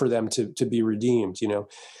repaired for them to be redeemed,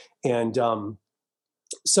 And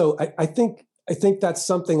so I think that's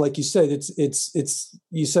something, like you said, it's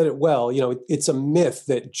you said it well, it's a myth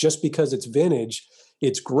that just because it's vintage,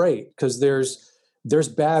 it's great, because there's there's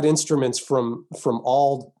bad instruments from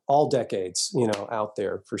all decades, out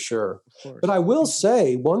there for sure. But I will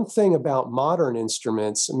say one thing about modern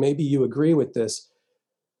instruments, and maybe you agree with this.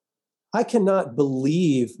 I cannot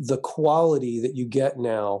believe the quality that you get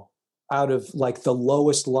now out of like the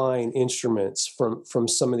lowest line instruments from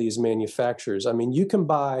some of these manufacturers. I mean, you can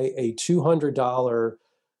buy a $200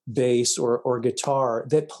 bass or guitar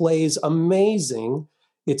that plays amazing.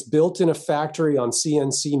 It's built in a factory on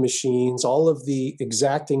CNC machines. All of the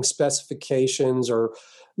exacting specifications are,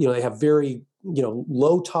 they have very,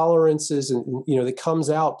 low tolerances, and, it comes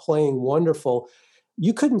out playing wonderful.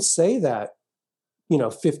 You couldn't say that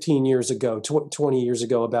 15 years ago, 20 years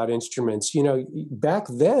ago about instruments. Back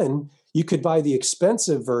then you could buy the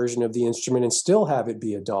expensive version of the instrument and still have it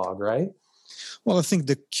be a dog, right? Well, I think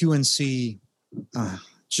the QNC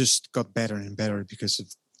just got better and better because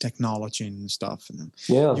of technology and stuff. And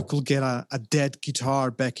yeah. You could get a dead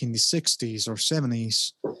guitar back in the 60s or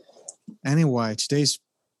 70s. Anyway, today's,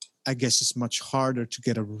 I guess it's much harder to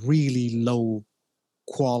get a really low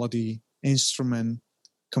quality instrument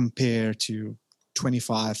compared to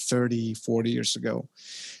 25, 30, 40 years ago.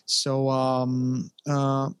 So,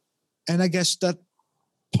 and I guess that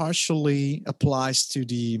partially applies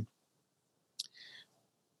to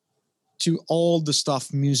all the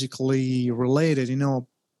stuff musically related.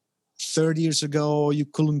 30 years ago, you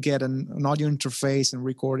couldn't get an audio interface and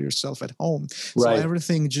record yourself at home. So right.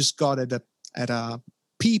 Everything just got at a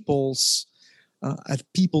people's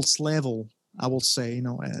level, I will say,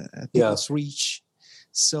 at people's reach.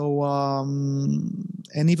 So,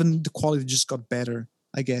 and even the quality just got better,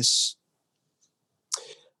 I guess.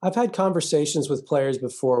 I've had conversations with players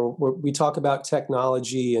before where we talk about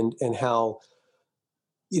technology and how,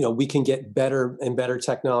 we can get better and better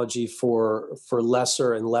technology for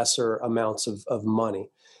lesser and lesser amounts of money.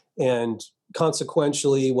 And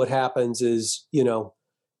consequentially, what happens is,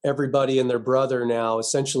 everybody and their brother now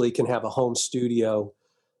essentially can have a home studio,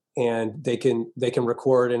 and they can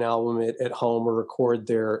record an album at home or record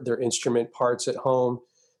their instrument parts at home.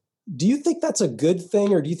 Do you think that's a good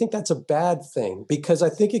thing, or do you think that's a bad thing? Because I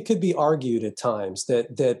think it could be argued at times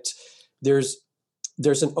that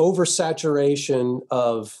there's an oversaturation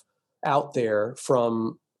of out there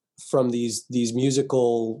from these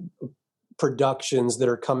musical productions that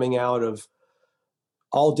are coming out of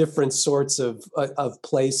all different sorts of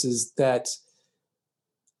places that,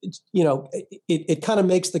 it kind of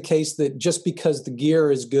makes the case that just because the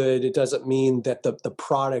gear is good, it doesn't mean that the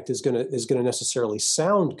product is going to necessarily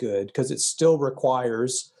sound good, because it still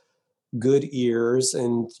requires good ears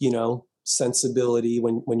and, sensibility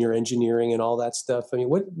when you're engineering and all that stuff. I mean,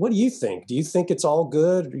 what do you think? Do you think it's all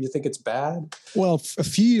good, or do you think it's bad? Well, a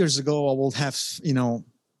few years ago, I would have,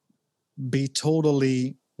 be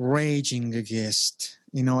totally raging against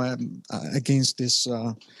this.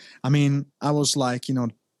 I was like,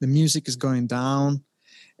 the music is going down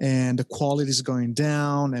and the quality is going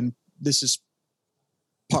down. And this is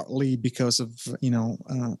partly because of,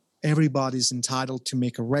 everybody's entitled to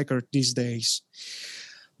make a record these days.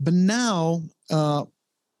 But now I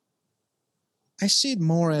see it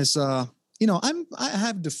more as, I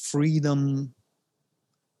have the freedom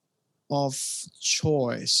of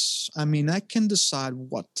choice. I can decide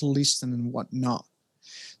what to listen and what not.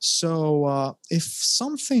 So if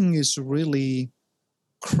something is really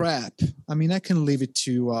crap, I can leave it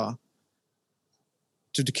to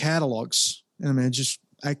the catalogs. I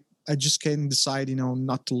just can decide,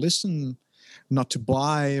 not to listen, not to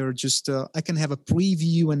buy, or just I can have a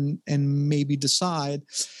preview and maybe decide.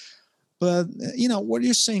 But what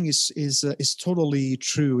you're saying is totally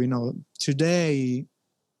true. Today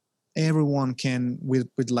everyone can with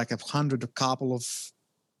like a couple of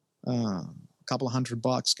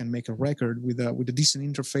 $100 can make a record with a decent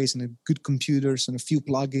interface and a good computers and a few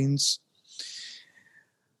plugins.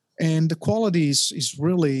 And the quality is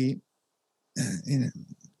really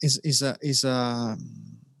is a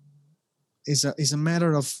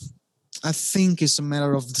matter of, I think it's a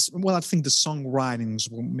matter of this. Well, I think the songwriting is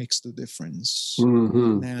what makes the difference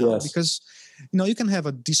now. Yes. Because you can have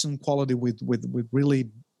a decent quality with really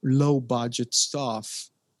low budget stuff,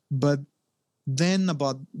 but then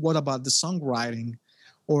what about the songwriting,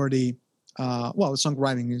 or the the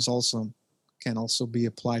songwriting can also be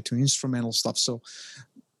applied to instrumental stuff. So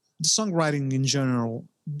the songwriting in general,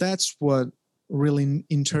 that's what really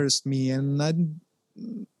interests me, and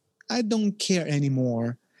I don't care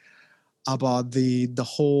anymore about the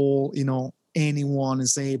whole anyone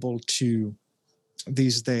is able to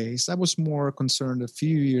these days. I was more concerned a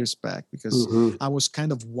few years back because I was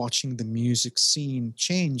kind of watching the music scene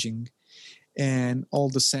changing and all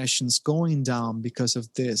the sessions going down because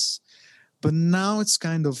of this. but now it's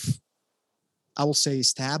kind of, I will say,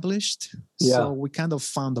 established. Yeah. So we kind of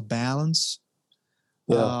found a balance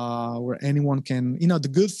where anyone can, the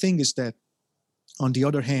good thing is that, on the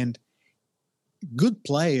other hand, good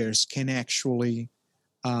players can actually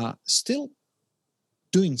still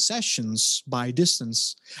doing sessions by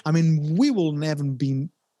distance. I mean, we will never be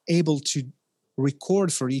able to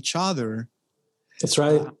record for each other. That's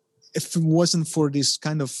right. If it wasn't for this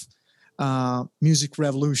kind of music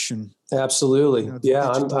revolution. Absolutely.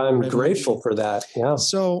 I'm grateful for that. Yeah.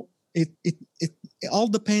 So it all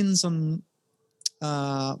depends on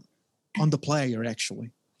the player,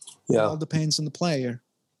 actually. Yeah. It all depends on the player.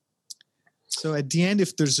 So at the end,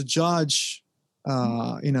 if there's a judge,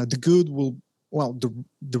 the good will,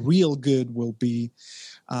 the real good will be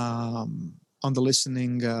on the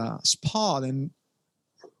listening spot, and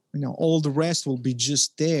all the rest will be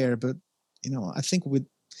just there. But I think with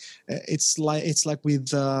it's like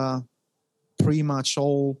with pretty much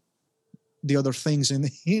all the other things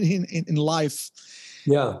in life.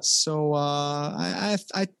 Yeah. So I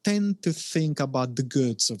tend to think about the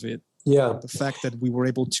goods of it. Yeah. The fact that we were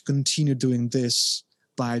able to continue doing this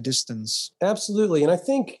by distance. Absolutely. And I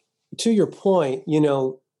think, to your point,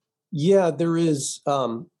 there is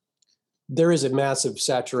a massive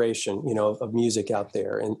saturation, of music out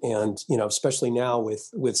there, and especially now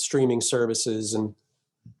with streaming services and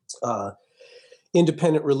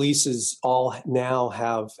independent releases all now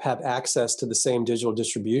have access to the same digital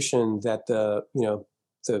distribution that the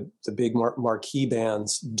big marquee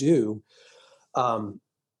bands do,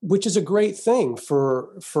 which is a great thing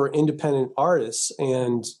for independent artists.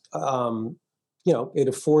 And it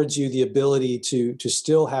affords you the ability to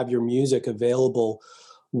still have your music available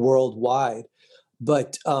worldwide.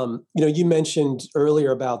 But you mentioned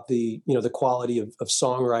earlier about the quality of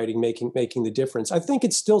songwriting making the difference. I think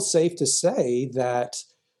it's still safe to say that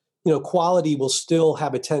quality will still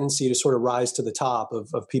have a tendency to sort of rise to the top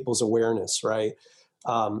of people's awareness, right?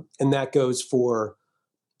 And that goes for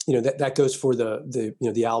that goes for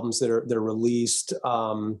the albums that are released.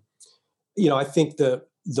 I think the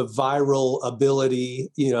viral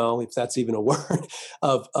ability, if that's even a word,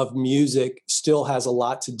 of music still has a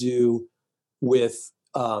lot to do with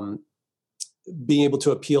being able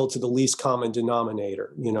to appeal to the least common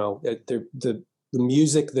denominator. The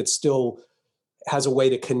music that still has a way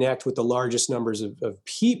to connect with the largest numbers of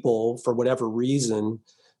people, for whatever reason,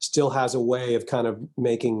 still has a way of kind of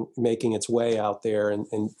making its way out there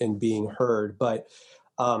and being heard. But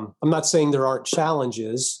I'm not saying there aren't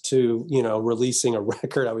challenges to, releasing a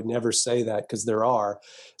record. I would never say that, because there are,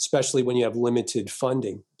 especially when you have limited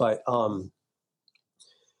funding.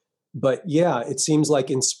 But yeah, it seems like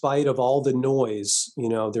in spite of all the noise,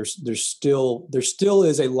 there still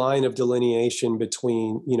is a line of delineation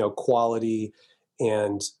between, quality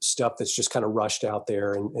and stuff that's just kind of rushed out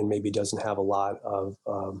there and maybe doesn't have a lot of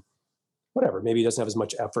maybe doesn't have as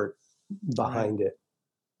much effort behind it.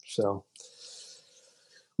 So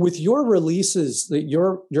with your releases,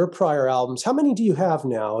 your prior albums, how many do you have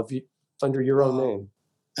now under your own name?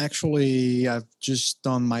 Actually, I've just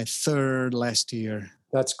done my third last year.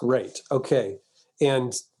 That's great. Okay.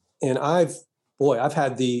 And I've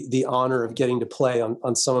had the honor of getting to play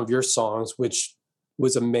on some of your songs, which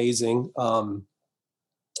was amazing.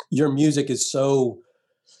 Your music is so,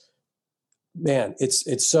 man,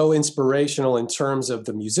 it's so inspirational in terms of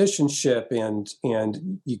the musicianship, and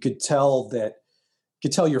you could tell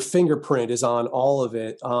your fingerprint is on all of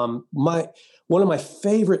it. One of my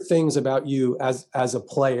favorite things about you as a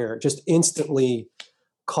player, just instantly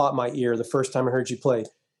caught my ear the first time I heard you play,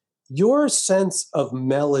 your sense of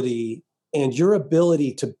melody and your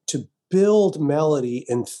ability to build melody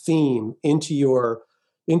and theme into your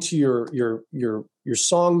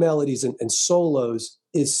song melodies and solos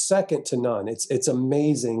is second to none. It's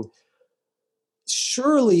amazing.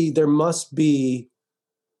 Surely there must be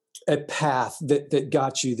a path that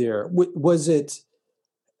got you there. Was it,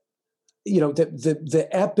 the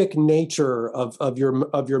epic nature of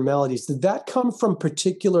your melodies? Did that come from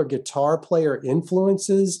particular guitar player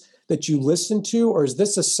influences that you listened to, or is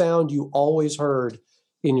this a sound you always heard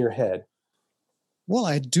in your head? Well,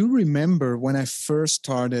 I do remember when I first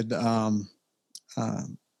started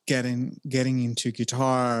getting into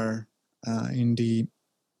guitar in the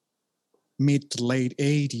mid to late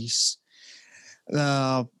 80s,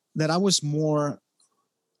 that I was more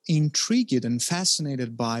intrigued and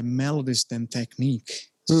fascinated by melodies than technique.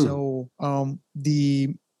 So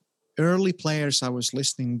the early players I was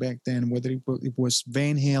listening back then, whether it was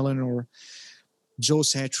Van Halen or Joe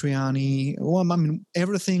Satriani, well, I mean,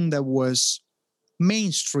 everything that was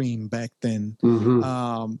mainstream back then,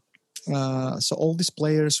 So all these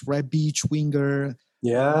players, Red Beach, Winger,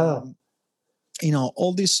 Yeah.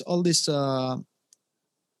 all these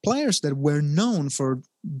players that were known for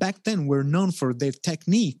back then were known for their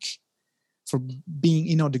technique, for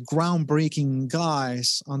being the groundbreaking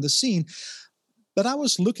guys on the scene. But I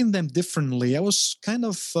was looking them differently. I was kind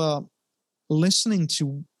of listening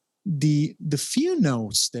to the few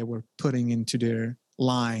notes they were putting into their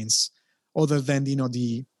lines, other than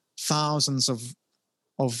the thousands of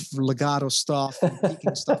legato stuff and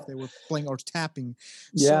picking stuff they were playing or tapping.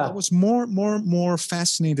 So I was more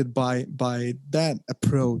fascinated by that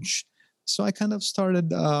approach. So I kind of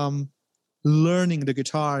started learning the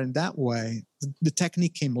guitar in that way. The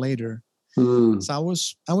technique came later. So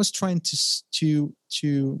I was trying to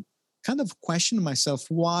kind of question myself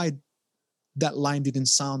why that line didn't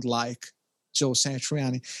sound like Joe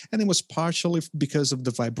Satriani, and it was partially because of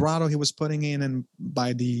the vibrato he was putting in, and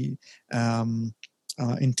by the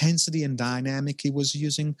intensity and dynamic he was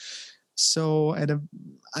using. So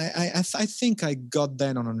I think I got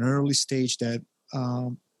that on an early stage. That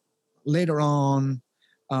later on,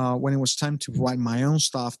 when it was time to write my own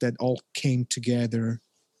stuff, that all came together.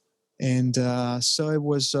 And so it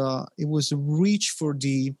was a reach for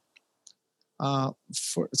the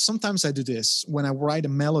for sometimes I do this when I write a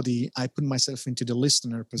melody. I put myself into the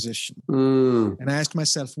listener position, and I ask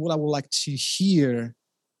myself what I would like to hear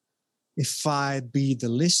if I'd be the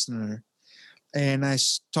listener. And I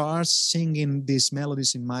start singing these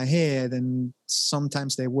melodies in my head, and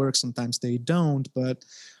sometimes they work, sometimes they don't, but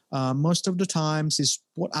most of the times is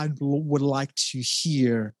what I would like to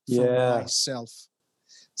hear from myself.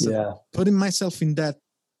 So putting myself in that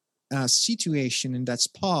situation, in that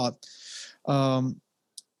spot,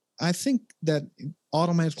 I think that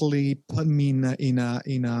automatically put me in a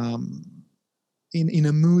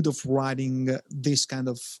mood of writing this kind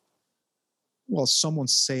of, well, someone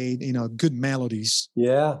say good melodies.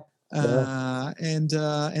 And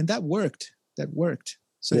that worked.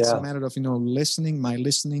 So it's a matter of listening, my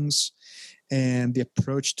listenings, and the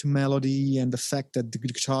approach to melody, and the fact that the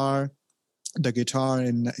guitar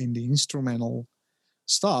and the instrumental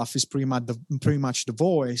stuff is pretty much the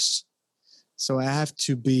voice. So I have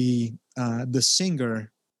to be the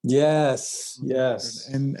singer. Yes.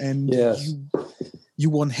 And you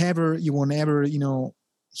won't ever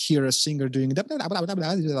hear a singer doing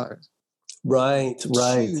that. Right.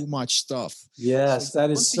 Too much stuff. Yes, so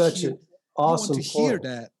that is such an awesome point. You want to hear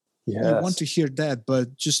that. Yes. You want to hear that,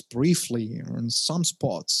 but just briefly in some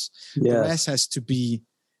spots. Yes. The rest has to be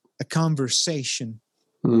a conversation.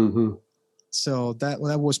 Mm-hmm. So that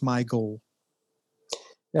was my goal.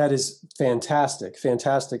 That is fantastic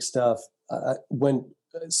stuff.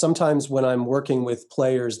 Sometimes when I'm working with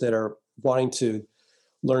players that are wanting to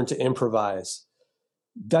learn to improvise,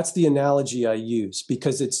 that's the analogy I use,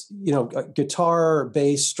 because it's, guitar,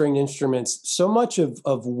 bass, stringed instruments, so much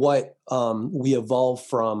of what we evolve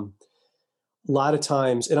from a lot of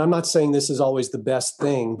times, and I'm not saying this is always the best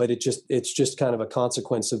thing, but it's just kind of a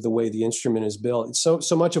consequence of the way the instrument is built. So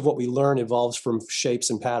much of what we learn evolves from shapes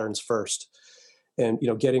and patterns first, and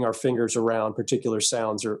getting our fingers around particular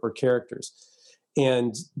sounds or characters,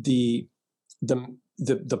 and the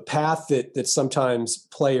path that sometimes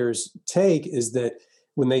players take is that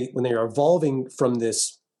when they are evolving from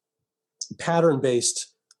this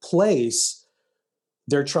pattern-based place,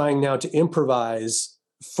 they're trying now to improvise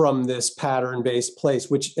from this pattern-based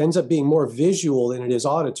place, which ends up being more visual than it is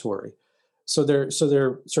auditory. So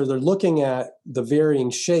they're looking at the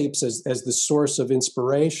varying shapes as the source of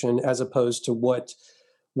inspiration, as opposed to what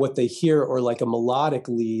they hear, or like a melodic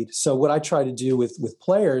lead. So what I try to do with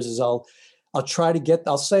players is I'll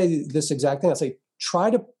say this exact thing. I'll say,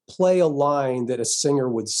 try to play a line that a singer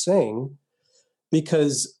would sing,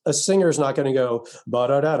 because a singer is not going to go, it's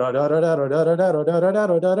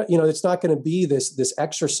not going to be this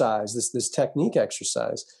exercise, this technique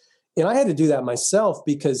exercise. And I had to do that myself,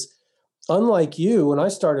 because unlike you, when I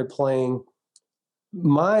started playing,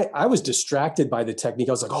 I was distracted by the technique.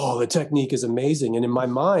 I was like, oh, the technique is amazing. And in my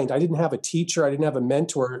mind, I didn't have a teacher, I didn't have a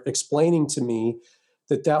mentor explaining to me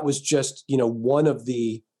that was just,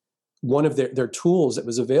 one of their tools that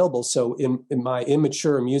was available. So in my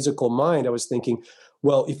immature musical mind, I was thinking,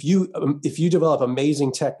 well, if you develop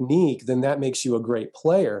amazing technique, then that makes you a great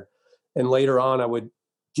player. And later on, I would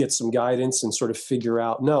get some guidance and sort of figure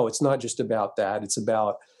out, no, it's not just about that. It's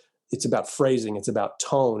about phrasing. It's about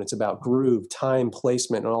tone. It's about groove, time,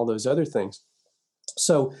 placement, and all those other things.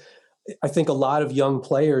 So I think a lot of young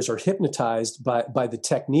players are hypnotized by the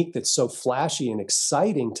technique that's so flashy and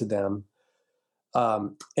exciting to them.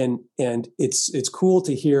 And it's cool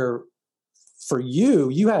to hear for you,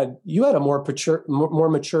 you had a more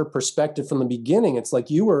mature perspective from the beginning. It's like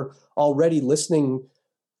you were already listening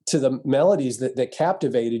to the melodies that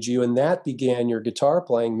captivated you, and that began your guitar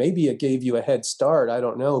playing. Maybe it gave you a head start. I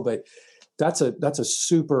don't know, but that's a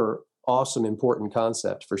super awesome, important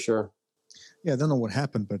concept for sure. Yeah, I don't know what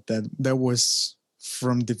happened, but that was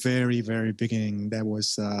from the very, very beginning. That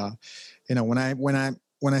was, when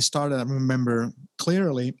I started, I remember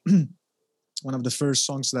clearly one of the first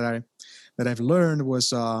songs that I've learned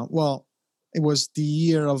was, it was the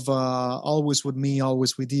year of Always With Me,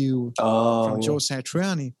 Always With You from Joe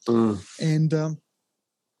Satriani. And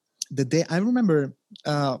the day, I remember,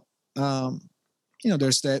 there's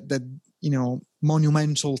that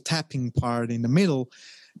monumental tapping part in the middle,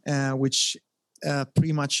 which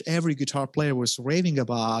pretty much every guitar player was raving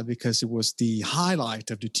about because it was the highlight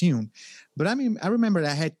of the tune. But I mean, I remember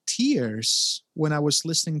I had tears when I was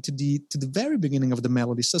listening to the very beginning of the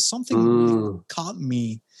melody. So something really caught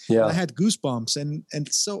me. Yeah, I had goosebumps, and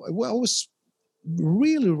so I was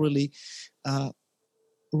really, really,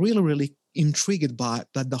 really intrigued by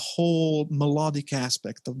the whole melodic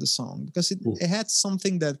aspect of the song, because it had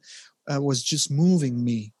something that was just moving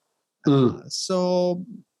me. So.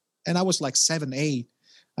 And I was like 7, 8.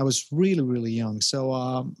 I was really, really young. So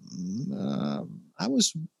I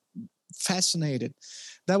was fascinated.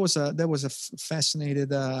 That was a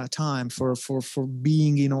fascinated time for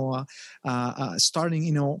being,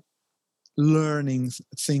 starting, learning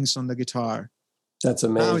things on the guitar. That's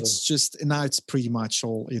amazing. Now it's pretty much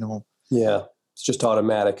all, Yeah, it's just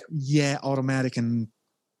automatic. Yeah, automatic, and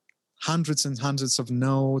hundreds and hundreds of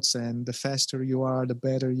notes, and the faster you are, the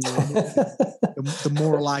better you are. The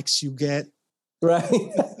more likes you get. Right.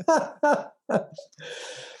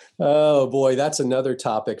 Oh boy, that's another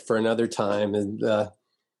topic for another time. And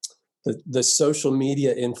the social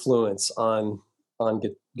media influence on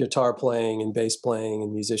guitar playing and bass playing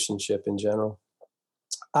and musicianship in general.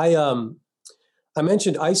 I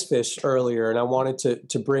mentioned Icefish earlier, and I wanted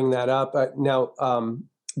to bring that up. Now,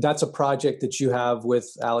 that's a project that you have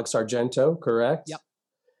with Alex Argento, correct? Yep.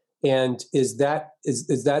 And is that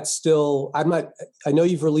still? I know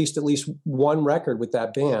you've released at least one record with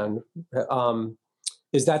that band.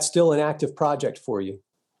 Is that still an active project for you?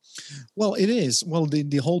 Well, it is. Well,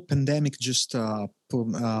 the whole pandemic just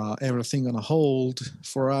put everything on a hold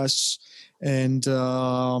for us, and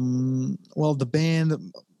the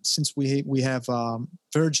band, since we have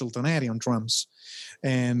Virgil Donati on drums,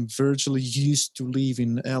 and Virgil used to live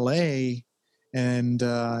in LA. And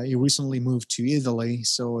he recently moved to Italy,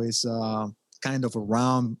 so he's kind of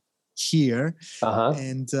around here.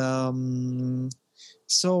 And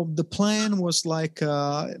so the plan was like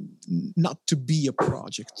not to be a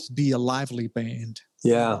project, to be a lively band.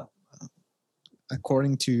 Yeah.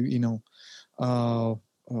 According to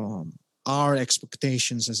our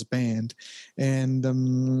expectations as a band, and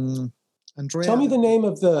Andrea. Tell me the name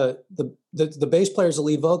of the bass player's the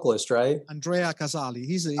lead vocalist, right? Andrea Casali.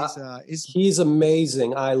 He's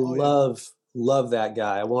amazing. I love that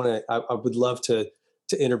guy. I would love to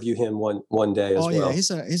interview him one day as well. Yeah, he's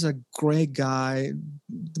a great guy.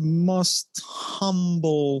 The most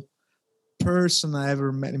humble person I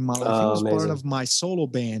ever met in my life. He was part of my solo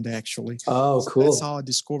band, actually. Oh, cool. That's how I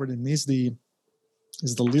discovered him. He's the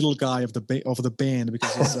little guy of the band,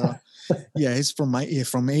 because he's he's from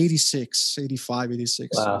 86, 85,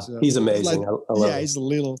 86. Wow. He's amazing. I love him. He's the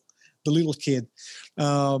little kid.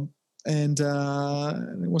 And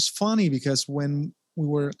it was funny because when we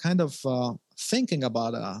were kind of thinking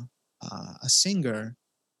about a singer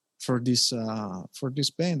for this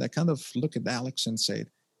band, I kind of looked at Alex and said,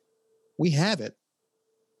 "We have it,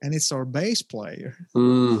 and it's our bass player."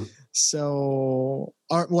 So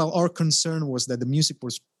our concern was that the music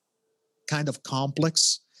was kind of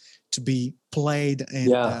complex to be played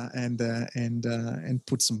and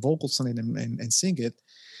put some vocals on it and sing it,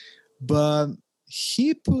 but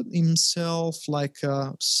he put himself like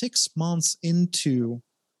 6 months into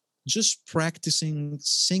just practicing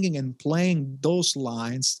singing and playing those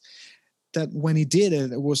lines, that when he did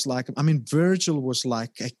it, it was like, Virgil was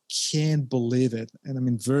like, I can't believe it.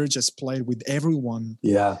 And Virgil has played with everyone.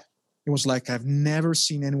 Yeah. It was like, I've never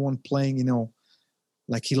seen anyone playing,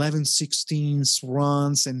 like 11/16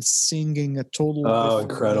 runs and singing a total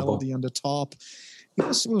incredible melody on the top.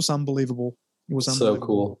 It was unbelievable. It was so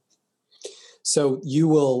cool. So you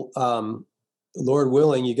will, Lord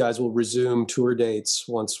willing, you guys will resume tour dates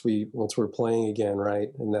once we're playing again, right?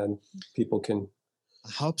 And then people can.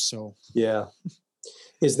 I hope so. Yeah.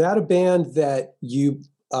 Is that a band that you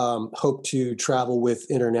hope to travel with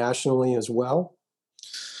internationally as well?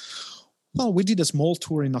 Well, we did a small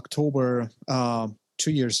tour in October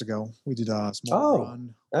 2 years ago. We did a small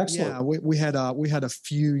run. Excellent. Yeah, we had a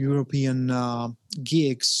few European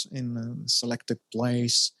gigs in a selected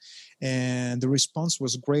place, and the response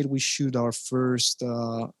was great. We shoot our first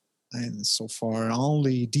and so far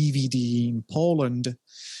only DVD in Poland,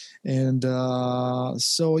 and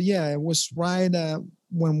so yeah, it was right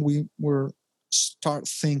when we were start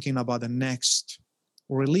thinking about the next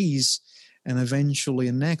release and eventually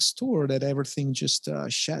a next tour that everything just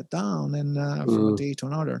shut down and from a day to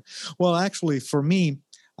another. Well, actually, for me,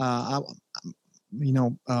 I'm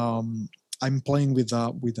playing with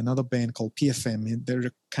another band called PFM.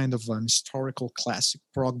 They're kind of an historical classic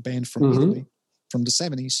prog band from Italy, from the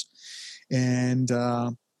 70s, and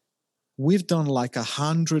we've done like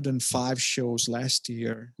 105 shows last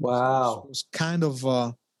year. Wow, so it was kind of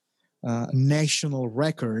a national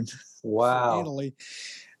record. Wow, for Italy.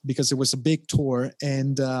 Because it was a big tour,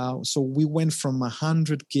 and so we went from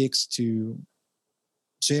 100 gigs to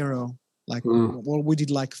 0. Like, well, we did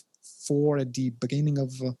like 4 at the beginning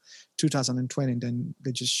of 2020, and then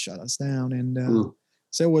they just shut us down, and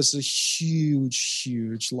so it was a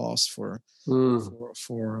huge loss for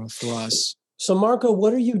us. So, Marco,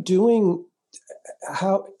 what are you doing?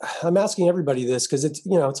 How I'm asking everybody this because it's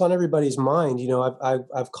it's on everybody's mind.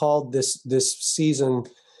 I've called this season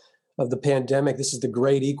of the pandemic, this is the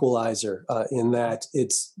great equalizer, in that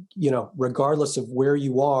it's, regardless of where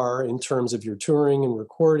you are in terms of your touring and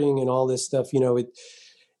recording and all this stuff,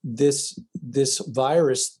 this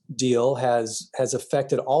virus deal has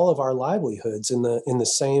affected all of our livelihoods in the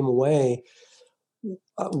same way.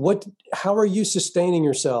 How are you sustaining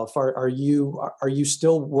yourself? Are you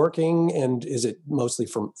still working, and is it mostly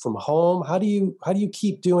from home? How do you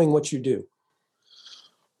keep doing what you do?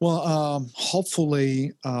 Well,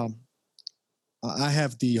 hopefully, I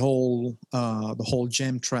have the whole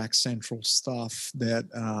Jam Track Central stuff that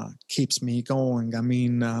keeps me going. I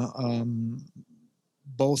mean,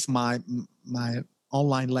 both my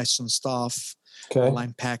online lesson stuff,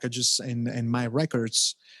 online packages, and my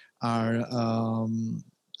records are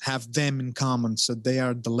have them in common. So they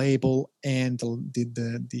are the label and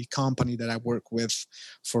the company that I work with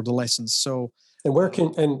for the lessons. So. And where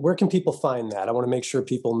can people find that? I want to make sure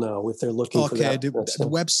people know if they're looking for that. Okay, the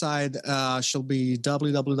website shall be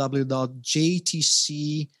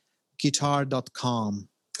www.jtcguitar.com.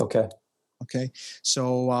 Okay.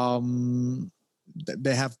 So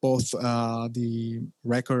they have both the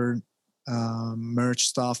record merch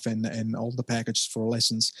stuff and all the packages for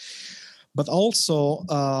lessons, but also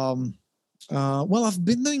well, I've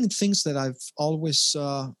been doing things that I've always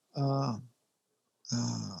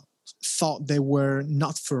thought they were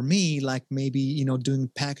not for me, like maybe doing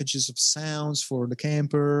packages of sounds for the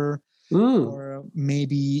camper, or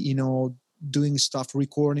maybe doing stuff,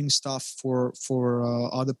 recording stuff for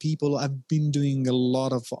other people. I've been doing a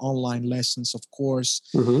lot of online lessons, of course,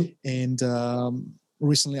 and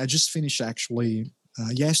recently I just finished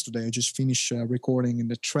yesterday I just finished recording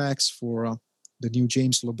the tracks for the new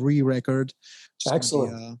James Labrie record.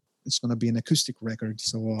 Excellent. It's going to be an acoustic record,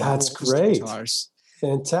 so that's great. Guitars.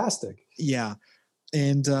 Fantastic. Yeah,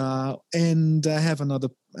 and I have another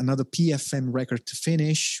PFM record to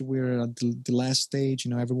finish. We're at the last stage.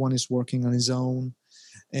 Everyone is working on his own,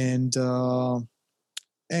 and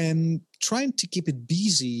trying to keep it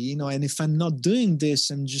busy. And if I'm not doing this,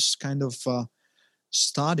 I'm just kind of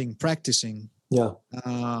practicing. Yeah.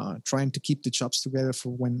 Trying to keep the chops together for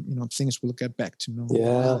when things will get back to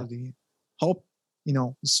normality. Yeah. Hope.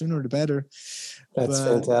 Sooner the better. That's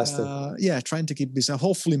fantastic. Trying to keep busy.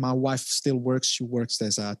 Hopefully my wife still works. She works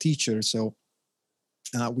as a teacher. So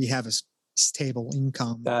we have a stable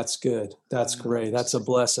income. That's good. That's great. That's a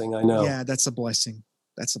blessing. I know. Yeah, that's a blessing.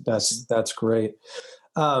 That's great.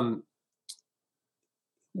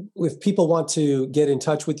 If people want to get in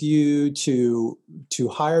touch with you to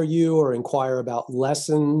hire you or inquire about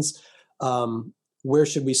lessons, where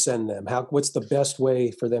should we send them? What's the best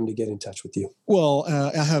way for them to get in touch with you? Well,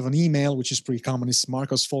 I have an email, which is pretty common. It's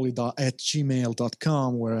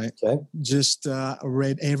marcosfogli@gmail.com, where I just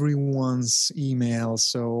read everyone's email.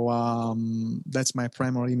 So that's my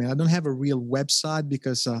primary email. I don't have a real website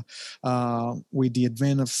because with the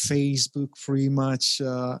advent of Facebook, pretty much,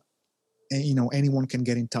 anyone can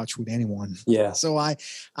get in touch with anyone. Yeah. So I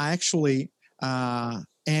actually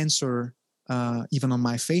answer even on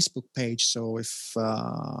my Facebook page. So if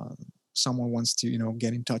someone wants to,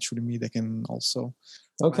 get in touch with me, they can also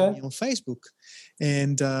find me on Facebook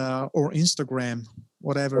and or Instagram,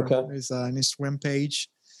 whatever. There's an Instagram page.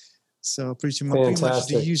 So pretty much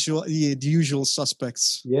the usual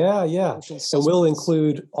suspects. Yeah. And we'll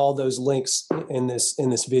include all those links in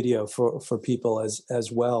this video for people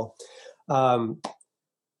as well.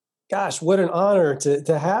 Gosh, what an honor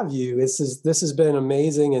to have you. This has been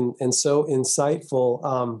amazing and so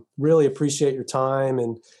insightful. Really appreciate your time,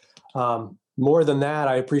 and more than that,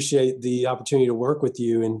 I appreciate the opportunity to work with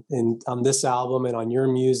you in on this album and on your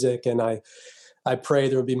music. And I pray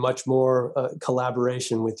there will be much more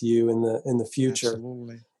collaboration with you in the future.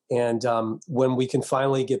 Absolutely. And when we can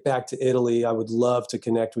finally get back to Italy, I would love to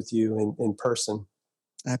connect with you in person.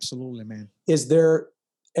 Absolutely, man. Is there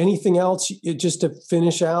anything else, just to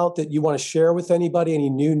finish out, that you want to share with anybody? Any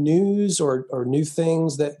new news or new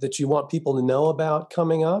things that you want people to know about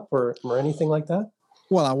coming up, or anything like that?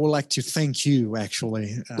 Well, I would like to thank you,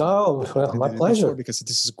 actually. Oh, well, my pleasure. Because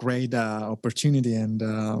this is a great opportunity, and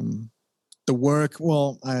the work.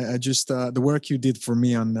 Well, I just the work you did for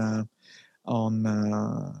me on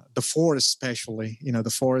the forest, especially. The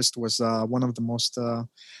forest was one of the most.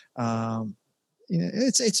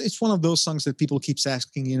 It's one of those songs that people keeps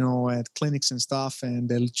asking, at clinics and stuff, and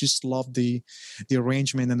they just love the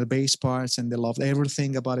arrangement and the bass parts, and they loved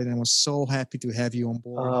everything about it. And I was so happy to have you on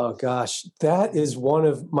board. Oh gosh, that is one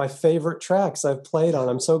of my favorite tracks I've played on.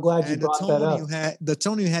 I'm so glad you brought that up. The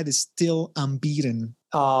tone you had is still unbeaten.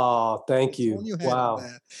 Oh, thank you. Wow.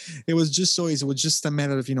 It was just so easy. It was just a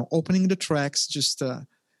matter of, opening the tracks, just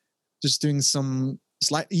doing some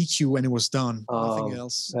slight EQ, and it was done. Nothing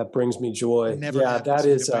else. That brings me joy. Yeah, that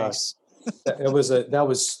is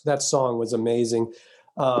that song was amazing.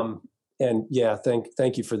 And yeah,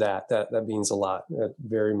 thank you for that. That means a lot.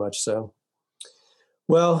 Very much so.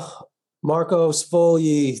 Well, Marco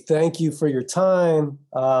Sfogli, thank you for your time.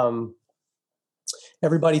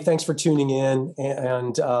 Everybody, thanks for tuning in,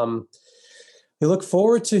 and we look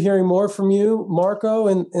forward to hearing more from you, Marco,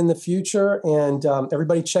 in the future. And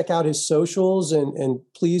everybody, check out his socials, and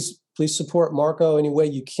please support Marco any way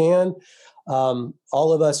you can. All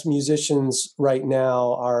of us musicians right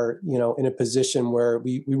now are, in a position where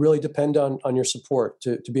we really depend on your support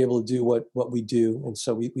to be able to do what we do, and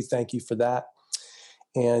so we thank you for that,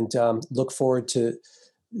 and look forward to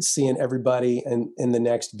seeing everybody in the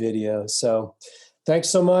next video. So thanks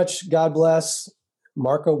so much. God bless.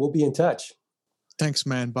 Marco, we'll be in touch. Thanks,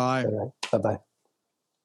 man. Bye. All right. Bye-bye.